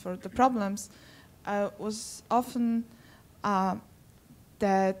solutions for the problems was often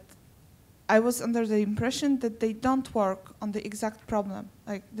that I was under the impression that they don't work on the exact problem.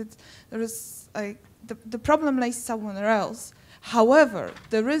 Like, that there is, like, the problem lies somewhere else. However,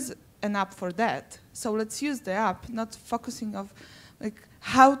 there is an app for that, so let's use the app, not focusing of, like,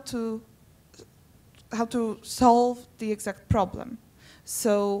 how to solve the exact problem.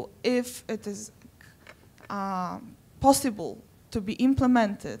 So if it is possible to be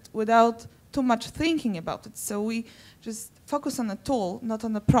implemented without too much thinking about it, so we just focus on a tool, not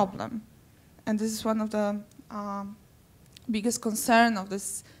on the problem. And this is one of the biggest concern of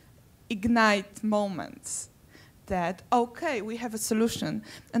this Ignite moments, that, okay, we have a solution,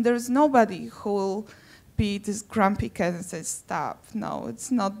 and there is nobody who will be this grumpy cat and say, stop, no,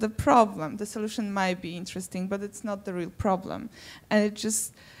 it's not the problem. The solution might be interesting, but it's not the real problem. And it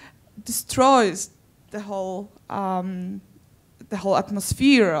just destroys the whole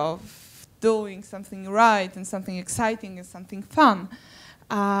atmosphere of doing something right and something exciting and something fun.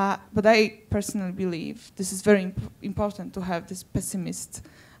 But I personally believe this is very important to have this pessimist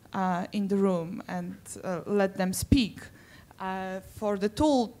in the room and let them speak for the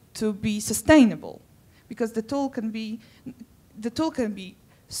tool to be sustainable, because the tool can be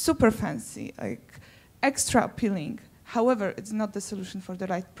super fancy, like extra appealing. However, it's not the solution for the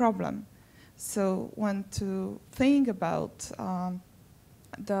right problem. So when to think about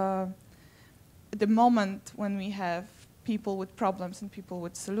the moment when we have people with problems and people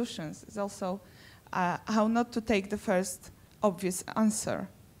with solutions, is also how not to take the first obvious answer,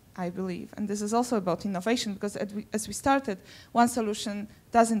 I believe. And this is also about innovation, because as we started, one solution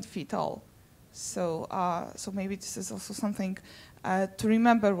doesn't fit all. So so maybe this is also something to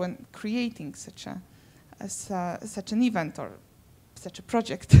remember when creating such an event or such a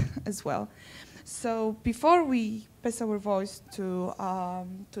project as well. So before we pass our voice to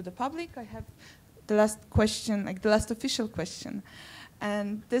the public, I have the last question, like the last official question.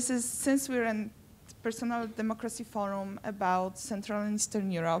 And this is, since we're in Personal Democracy Forum about Central and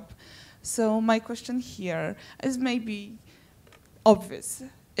Eastern Europe, so my question here is maybe obvious.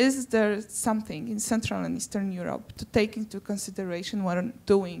 Is there something in Central and Eastern Europe to take into consideration when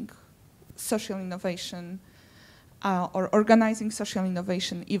doing social innovation or organizing social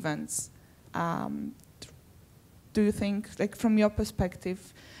innovation events? Do you think, like, from your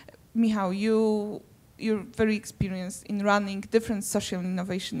perspective, Michał, you're very experienced in running different social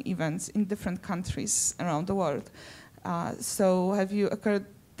innovation events in different countries around the world. So have you occurred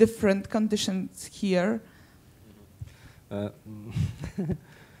different conditions here?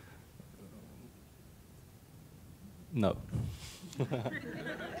 No.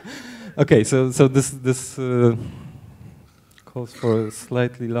 Okay, so this calls for a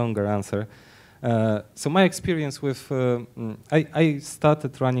slightly longer answer. So my experience with I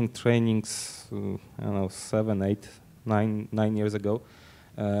started running trainings I don't know 7, 8, 9 years ago,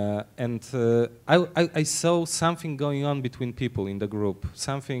 and I saw something going on between people in the group,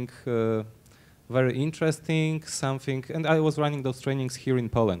 something very interesting, something, and I was running those trainings here in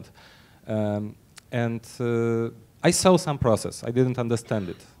Poland. And I saw some process, I didn't understand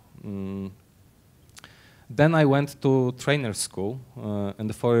it. Then I went to trainer school,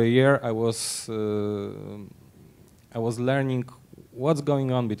 and for a year I was learning what's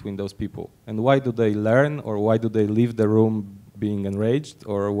going on between those people, and why do they learn, or why do they leave the room being enraged,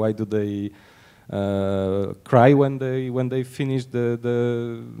 or why do they cry when they finish the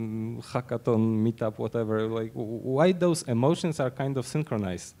hackathon, meetup, whatever. Like, why those emotions are kind of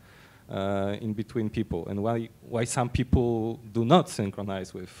synchronized in between people, and why some people do not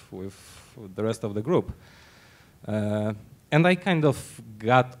synchronize with the rest of the group. And I kind of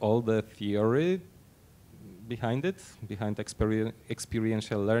got all the theory behind it, behind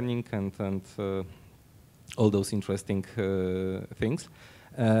experiential learning and all those interesting things.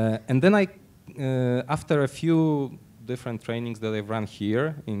 And then after a few different trainings that I've run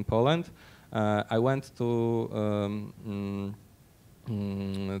here in Poland, I went to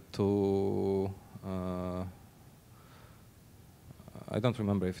I don't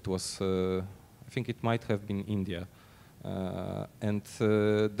remember if it was, I think it might have been India. And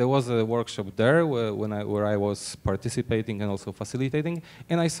there was a workshop there where I was participating and also facilitating,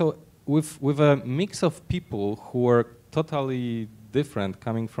 and I saw with a mix of people who were totally different,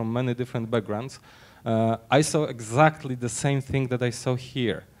 coming from many different backgrounds, I saw exactly the same thing that I saw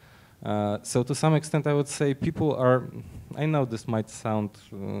here. So to some extent I would say people are, I know this might sound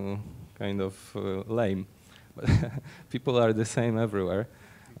kind of lame, but people are the same everywhere.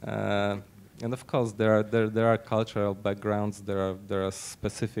 And of course, there are cultural backgrounds. There are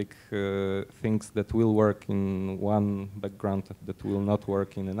specific things that will work in one background that will not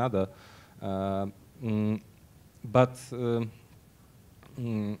work in another. But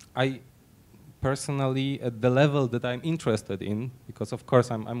I personally, at the level that I'm interested in, because of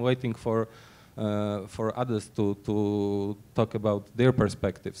course I'm waiting for others to talk about their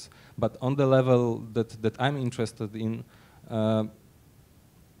perspectives. But on the level that I'm interested in.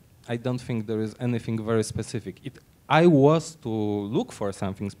 I don't think there is anything very specific. I was to look for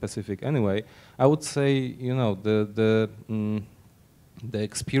something specific anyway. I would say, you know, the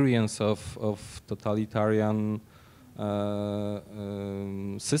experience of totalitarian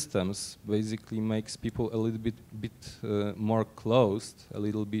systems basically makes people a little bit more closed, a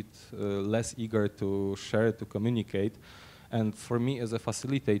little bit less eager to share, to communicate. And for me as a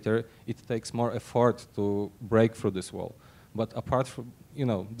facilitator, it takes more effort to break through this wall. But apart from, you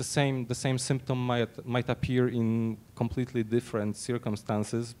know, the same symptom might appear in completely different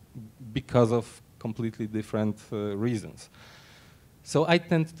circumstances because of completely different reasons. So I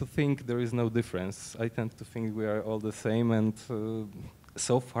tend to think there is no difference. I tend to think we are all the same, and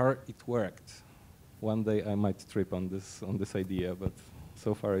so far it worked. One day I might trip on this idea, but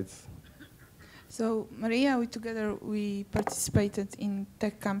so far it's. So Maria, we participated in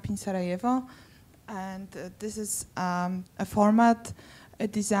Tech Camp in Sarajevo. And this is a format, a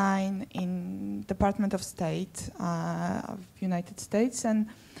design in Department of State of United States. And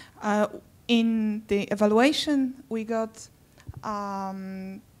in the evaluation, we got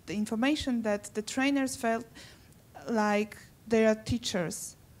the information that the trainers felt like they are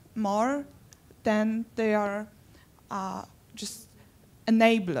teachers more than they are just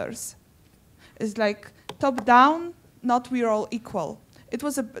enablers. It's like top down, not we're all equal. It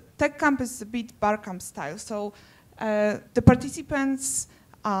was Tech Camp is a bit Barcamp style, so the participants,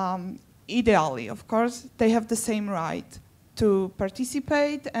 ideally, of course, they have the same right to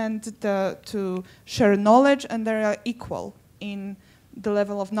participate and to share knowledge, and they are equal in the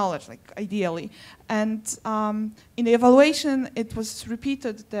level of knowledge, like ideally. And in the evaluation, it was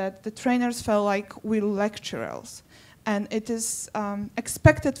repeated that the trainers felt like we're lecturers, and it is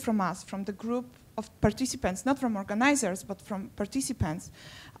expected from us, from the group of participants, not from organizers, but from participants,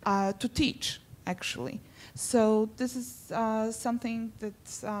 to teach, actually. So this is something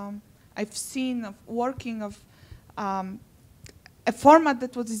that I've seen of working of a format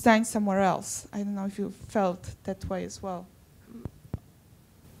that was designed somewhere else. I don't know if you felt that way as well.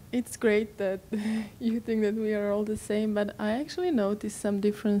 It's great that you think that we are all the same, but I actually noticed some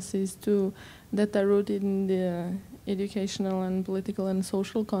differences too that are rooted in the educational and political and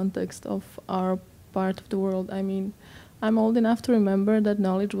social context of our part of the world. I mean, I'm old enough to remember that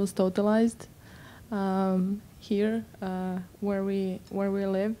knowledge was totalized here, where we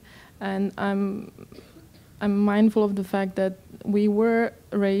live, and I'm mindful of the fact that we were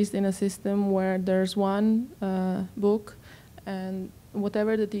raised in a system where there's one book, and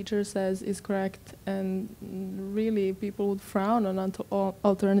whatever the teacher says is correct, and really people would frown on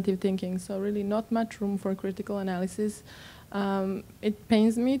alternative thinking. So really not much room for critical analysis, It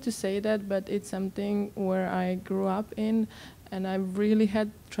pains me to say that, but it's something where I grew up in, and I really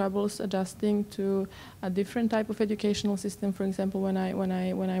had troubles adjusting to a different type of educational system. For example, when I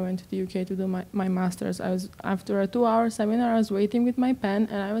went to the UK to do my master's, after a 2-hour seminar, I was waiting with my pen,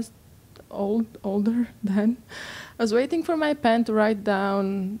 and I was older then. I was waiting for my pen to write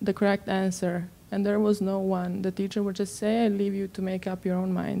down the correct answer, and there was no one. The teacher would just say, "I leave you to make up your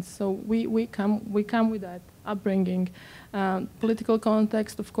own minds." So we come with that upbringing. Political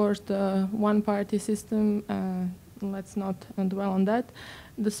context, of course, the one-party system. Let's not dwell on that.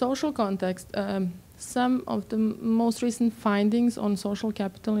 The social context. Some of the most recent findings on social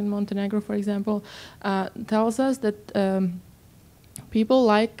capital in Montenegro, for example, tells us that people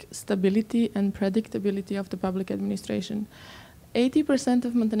like stability and predictability of the public administration. 80%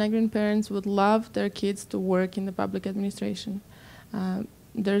 of Montenegrin parents would love their kids to work in the public administration.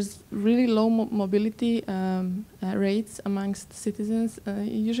 There's really low mobility rates amongst citizens.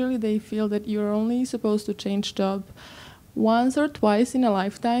 Usually they feel that you're only supposed to change job once or twice in a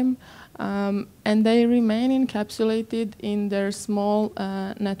lifetime, and they remain encapsulated in their small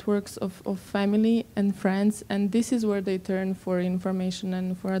networks of family and friends, and this is where they turn for information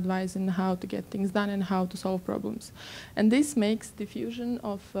and for advice on how to get things done and how to solve problems. And this makes diffusion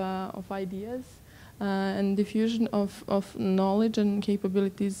of ideas and diffusion of knowledge and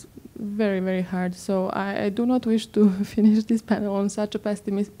capabilities very, very hard. So I do not wish to finish this panel on such a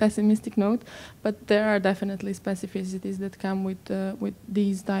pessimistic note, but there are definitely specificities that come with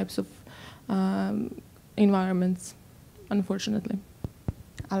these types of environments, unfortunately.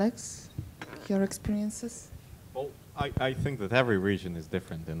 Alex, your experiences? Well, I think that every region is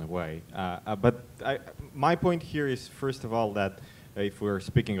different in a way. But my point here is, first of all, that if we're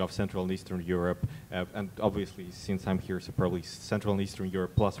speaking of Central and Eastern Europe, and obviously since I'm here, so probably Central and Eastern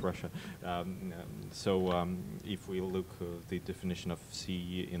Europe plus Russia. If we look the definition of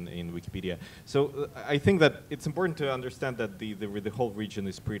CEE in Wikipedia, so I think that it's important to understand that the whole region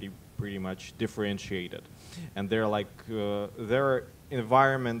is pretty much differentiated, and there are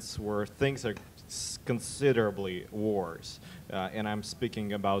environments where things are considerably worse, and I'm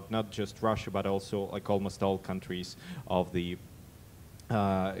speaking about not just Russia but also like almost all countries of the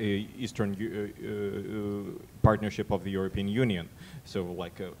Eastern partnership of the European Union, so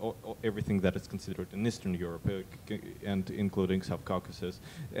like everything that is considered in Eastern Europe, and including South Caucasus.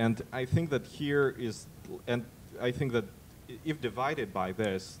 And I think that here is, and I think that if divided by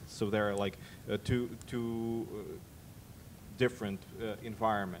this, so there are like two different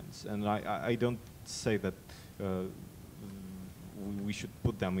environments, and I don't say that we should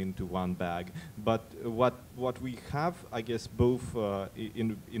put them into one bag, but what we have, I guess, both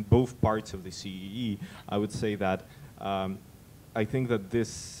in both parts of the CEE, I would say that I think that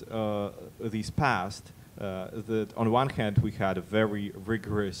these past, that on one hand we had a very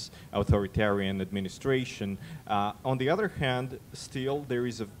rigorous authoritarian administration. On the other hand, still there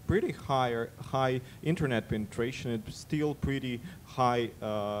is a pretty high internet penetration. It's still pretty high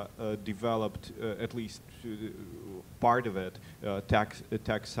developed, at least part of it,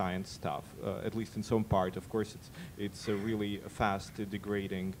 tech science stuff, at least in some part. Of course, it's a really fast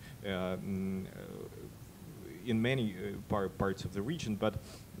degrading in many parts of the region, but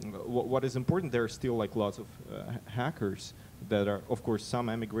what is important, there are still like lots of hackers that are, of course, some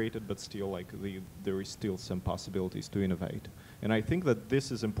emigrated, but still like there is still some possibilities to innovate. And I think that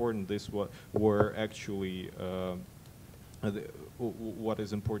this is important. This were actually what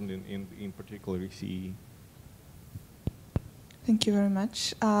is important in particular CEE. Thank you very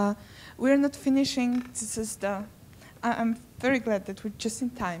much. We're not finishing. This is I'm very glad that we're just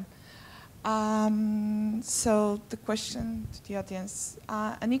in time. So the question to the audience,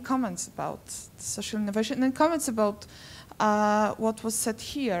 any comments about social innovation? Any comments about what was said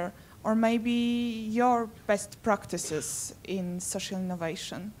here, or maybe your best practices in social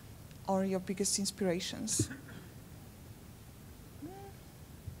innovation, or your biggest inspirations?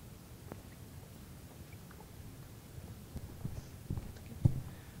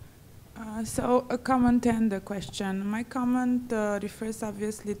 So a comment and a question. My comment refers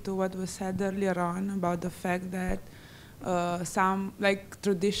obviously to what was said earlier on about the fact that some, like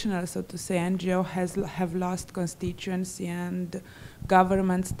traditional, so to say, NGO have lost constituency, and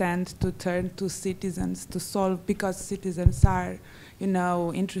governments tend to turn to citizens to solve, because citizens are, you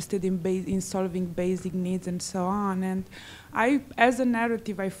know, interested in solving basic needs and so on. And as a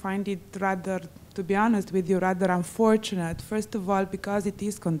narrative, I find it rather, to be honest with you, rather unfortunate. First of all, because it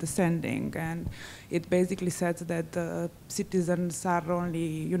is condescending, and it basically says that citizens are only,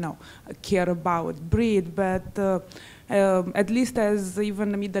 you know, care about breed. But at least as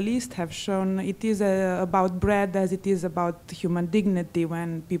even the Middle East have shown, it is about bread as it is about human dignity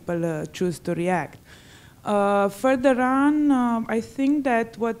when people choose to react. Further on, I think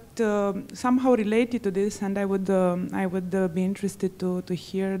that what somehow related to this, and I would be interested to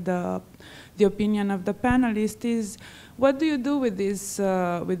hear the opinion of the panelists, is what do you do with these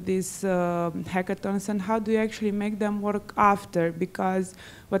hackathons, and how do you actually make them work after? Because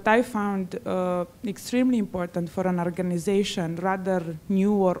what I found extremely important for an organization, rather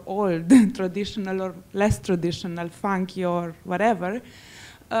new or old, traditional or less traditional, funky or whatever,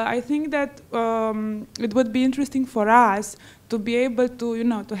 I think that it would be interesting for us to be able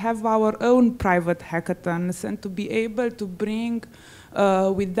to, to have our own private hackathons and to be able to bring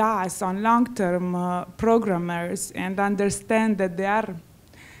with us on long-term programmers and understand that they are,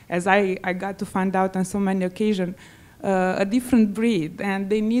 as I got to find out on so many occasions, a different breed, and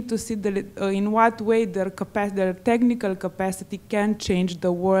they need to see in what way their technical capacity can change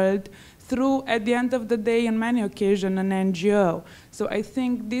the world through, at the end of the day, on many occasions, an NGO. So I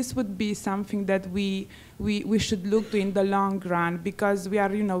think this would be something that we should look to in the long run, because we are,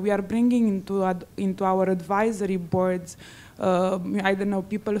 we are bringing into our advisory boards, I don't know,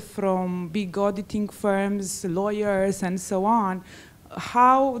 people from big auditing firms, lawyers, and so on.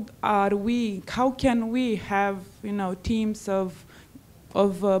 How can we have, teams of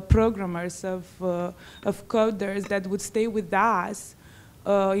programmers, of coders that would stay with us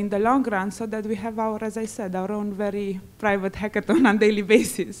in the long run, so that we have our, as I said, our own very private hackathon on a daily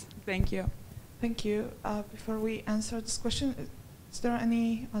basis. Thank you. Thank you. Before we answer this question, is there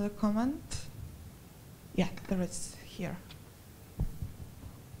any other comment? Yeah, there is here.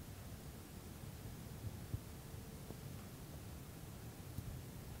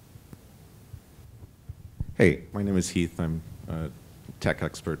 Hey, my name is Heath. I'm a tech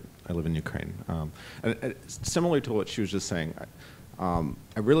expert. I live in Ukraine. And similar to what she was just saying,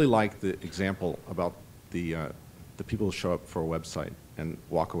 I really like the example about the people who show up for a website and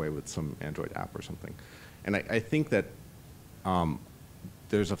walk away with some Android app or something. And I think that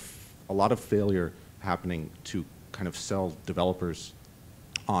there's a lot of failure happening to kind of sell developers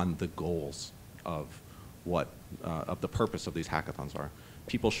on the goals of what of the purpose of these hackathons are.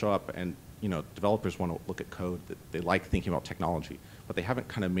 People show up and developers want to look at code that they like thinking about technology, but they haven't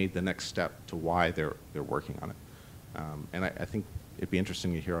kind of made the next step to why they're working on it. And I think it'd be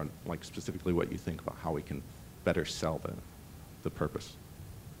interesting to hear on specifically what you think about how we can better sell the purpose.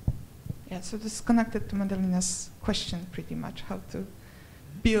 Yeah, so this is connected to Madalina's question pretty much, how to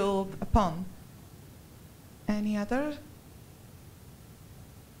build upon. Any other?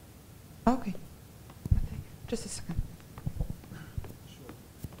 Okay, just a second.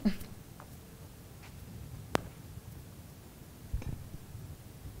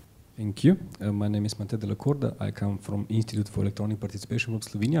 Thank you. My name is Mate de la Corda. I come from Institute for Electronic Participation from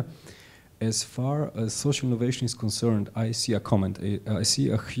Slovenia. As far as social innovation is concerned, I see a comment. I see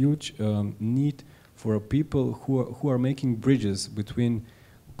a huge need for people who are making bridges between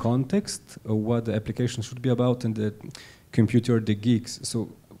context of what the application should be about and the computer, the geeks. So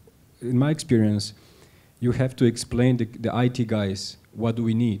in my experience, you have to explain the IT guys, what do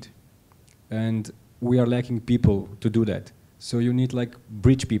we need? And we are lacking people to do that. So you need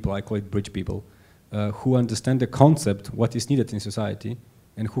bridge people, I call it bridge people, who understand the concept, what is needed in society,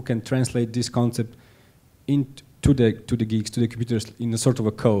 and who can translate this concept to the geeks, to the computers in a sort of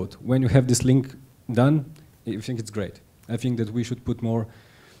a code. When you have this link done, I think it's great. I think that we should put more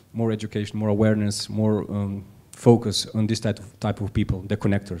education, more awareness, more focus on this type of people, the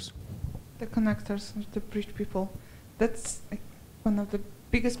connectors. The connectors, the bridge people. That's one of the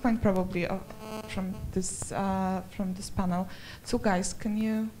biggest point probably from this panel. So guys, can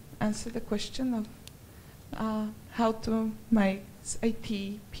you answer the question of how to make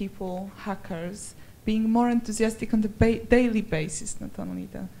IT people, hackers, being more enthusiastic on the daily basis, not only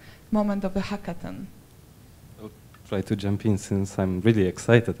the moment of the hackathon? I'll try to jump in since I'm really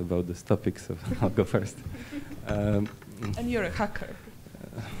excited about this topic, so I'll go first. And you're a hacker.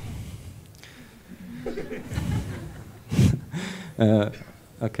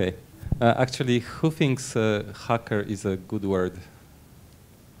 Okay. Actually, who thinks hacker is a good word?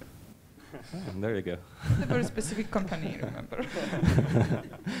 There you go. It's a very specific company, remember.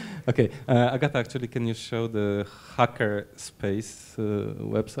 Okay. Agata, actually, can you show the hacker space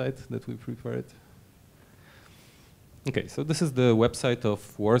website that we prepared? Okay, so this is the website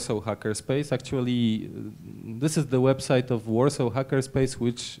of Warsaw Hackerspace. Actually, this is the website of Warsaw Hackerspace,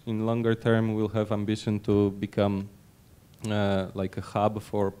 which in longer term will have ambition to become like a hub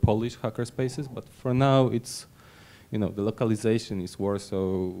for Polish hackerspaces. But for now, it's, the localization is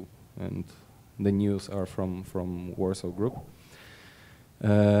Warsaw, and the news are from Warsaw Group.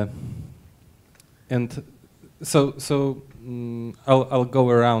 And so I'll go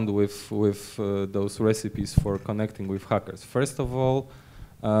around with those recipes for connecting with hackers. First of all,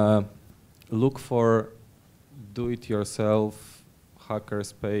 look for do-it-yourself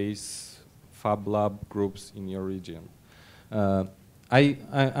hackerspace, Fab Lab groups in your region.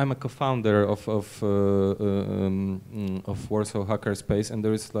 I'm a co-founder of Warsaw Hackerspace, and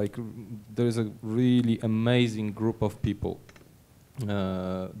there is a really amazing group of people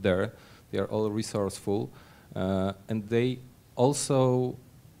there. They are all resourceful, and they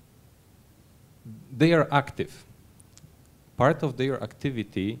are active. Part of their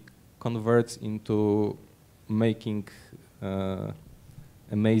activity converts into making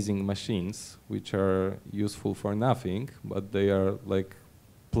amazing machines, which are useful for nothing, but they are like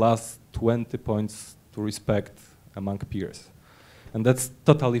plus 20 points to respect among peers. And that's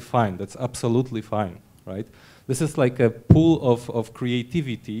totally fine, that's absolutely fine, right? This is like a pool of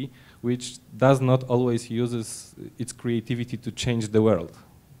creativity which does not always uses its creativity to change the world.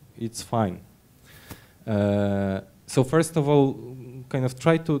 It's fine. So first of all, kind of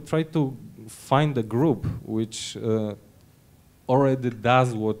try to find a group which already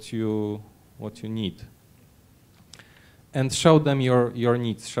does what you need, and show them your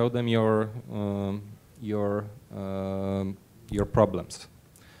needs, show them your problems.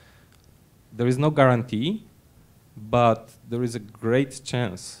 There is no guarantee, but there is a great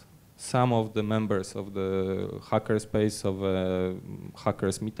chance some of the members of the hackerspace, of a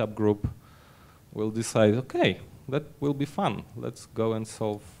hackers meetup group, will decide, okay, that will be fun. Let's go and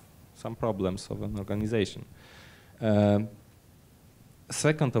solve some problems of an organization.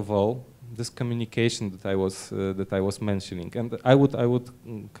 Second of all, this communication that I was mentioning, and I would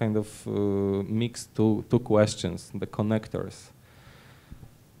kind of mix two questions, the connectors.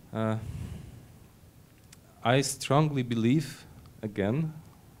 I strongly believe, again,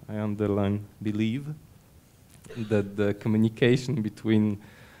 I underline believe, that the communication between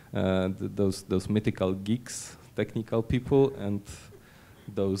those mythical geeks, technical people, and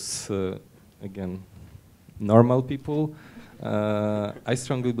those again normal people, I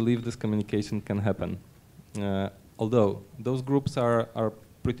strongly believe this communication can happen. Although those groups are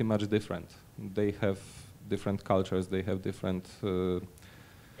pretty much different. They have different cultures, they have different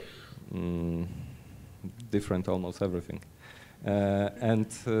different almost everything.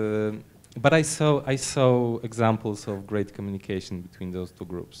 But I saw examples of great communication between those two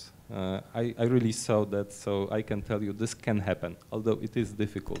groups. I really saw that, so I can tell you this can happen, although it is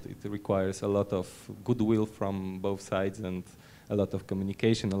difficult. It requires a lot of goodwill from both sides and a lot of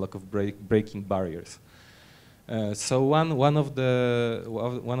communication, a lot of breaking barriers. So one of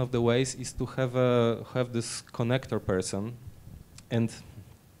the ways is to have this connector person, and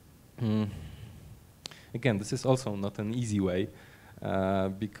again, this is also not an easy way,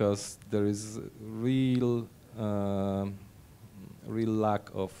 because there is real lack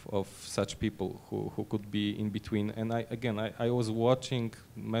of such people who could be in between. And I was watching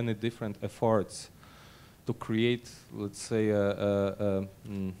many different efforts to create, let's say, a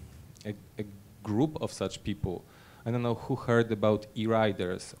group of such people. I don't know who heard about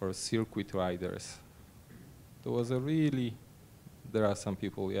e-riders or circuit riders. There are some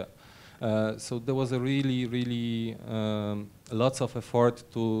people, yeah. So there was a really lots of effort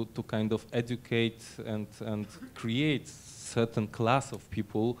to kind of educate and create certain class of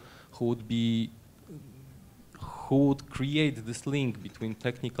people who would create this link between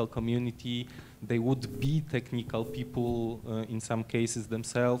technical community. They would be technical people in some cases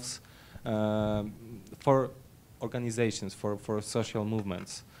themselves, for organizations, for social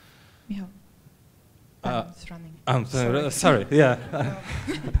movements. Yeah. It's running. I'm sorry. Yeah.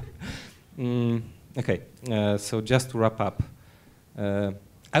 Okay, so just to wrap up,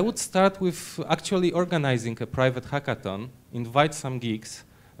 I would start with actually organizing a private hackathon, invite some geeks,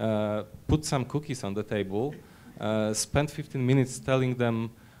 put some cookies on the table, spend 15 minutes telling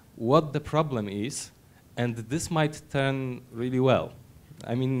them what the problem is, and this might turn really well.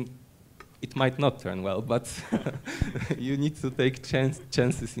 I mean, it might not turn well, but you need to take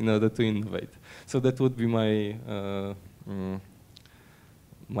chances in order to innovate. So that would be my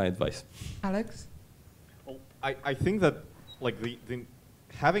my advice. Alex? Well, I think that like the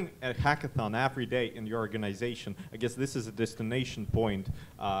having a hackathon every day in your organization, I guess this is a destination point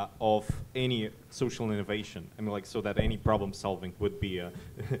of any social innovation. I mean, like, so that any problem solving would be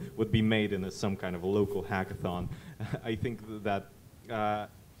would be made in some kind of a local hackathon. I think that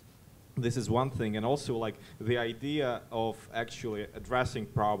this is one thing, and also like the idea of actually addressing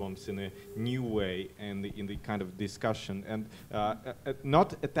problems in a new way in the kind of discussion, and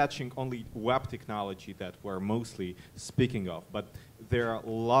not attaching only web technology that we're mostly speaking of, but there are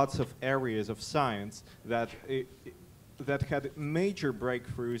lots of areas of science that that had major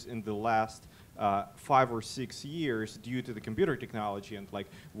breakthroughs in the last 5 or 6 years due to the computer technology, and like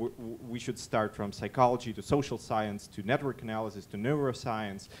we should start from psychology to social science to network analysis to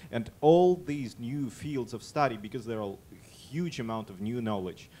neuroscience and all these new fields of study, because there are a huge amount of new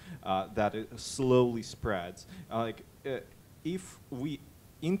knowledge that it slowly spreads. If we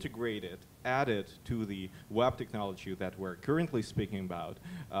integrate it, add it to the web technology that we're currently speaking about,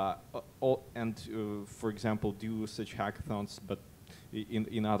 for example, do such hackathons, but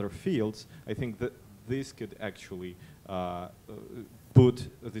in other fields, I think that this could actually put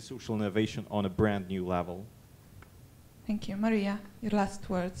the social innovation on a brand new level. Thank you. Maria, your last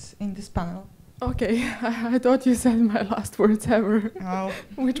words in this panel. Okay, I thought you said my last words ever, Oh.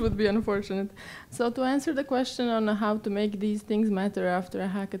 which would be unfortunate. So to answer the question on how to make these things matter after a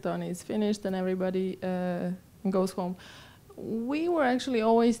hackathon is finished and everybody goes home, we were actually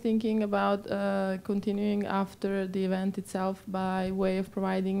always thinking about continuing after the event itself by way of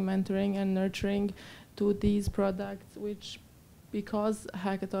providing mentoring and nurturing to these products, which, because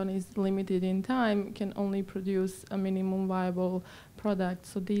hackathon is limited in time, can only produce a minimum viable product.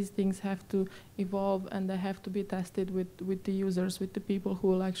 So these things have to evolve and they have to be tested with the users, with the people who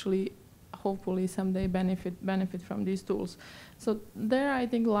will actually hopefully someday benefit from these tools. So there I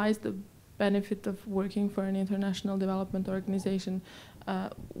think lies the benefit of working for an international development organization.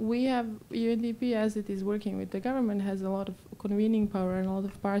 We have UNDP, as it is working with the government, has a lot of convening power and a lot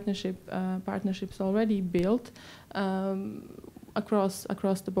of partnerships already built across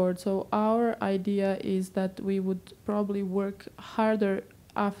the board. So our idea is that we would probably work harder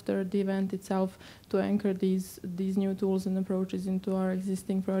after the event itself to anchor these new tools and approaches into our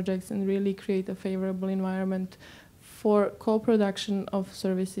existing projects and really create a favorable environment for co-production of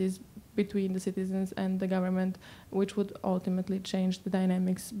services between the citizens and the government, which would ultimately change the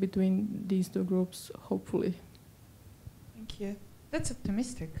dynamics between these two groups, hopefully. Thank you. That's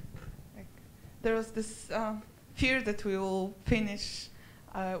optimistic. Like, there was this fear that we will finish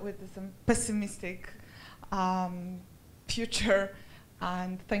with some pessimistic future,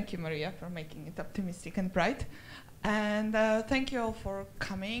 and thank you, Maria, for making it optimistic and bright. And thank you all for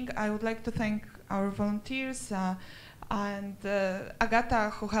coming. I would like to thank our volunteers, and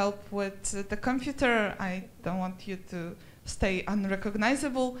Agata, who helped with the computer. I don't want you to stay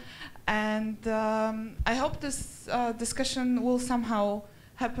unrecognizable. And I hope this discussion will somehow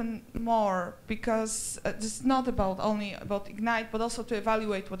happen more, because it's not only about Ignite, but also to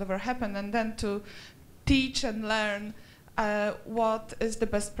evaluate whatever happened and then to teach and learn what is the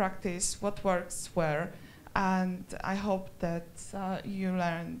best practice, what works where. And I hope that you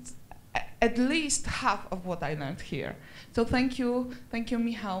learned at least half of what I learned here. So thank you,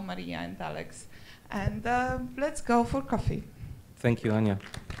 Michał, Maria, and Alex. And let's go for coffee. Thank you, Anya.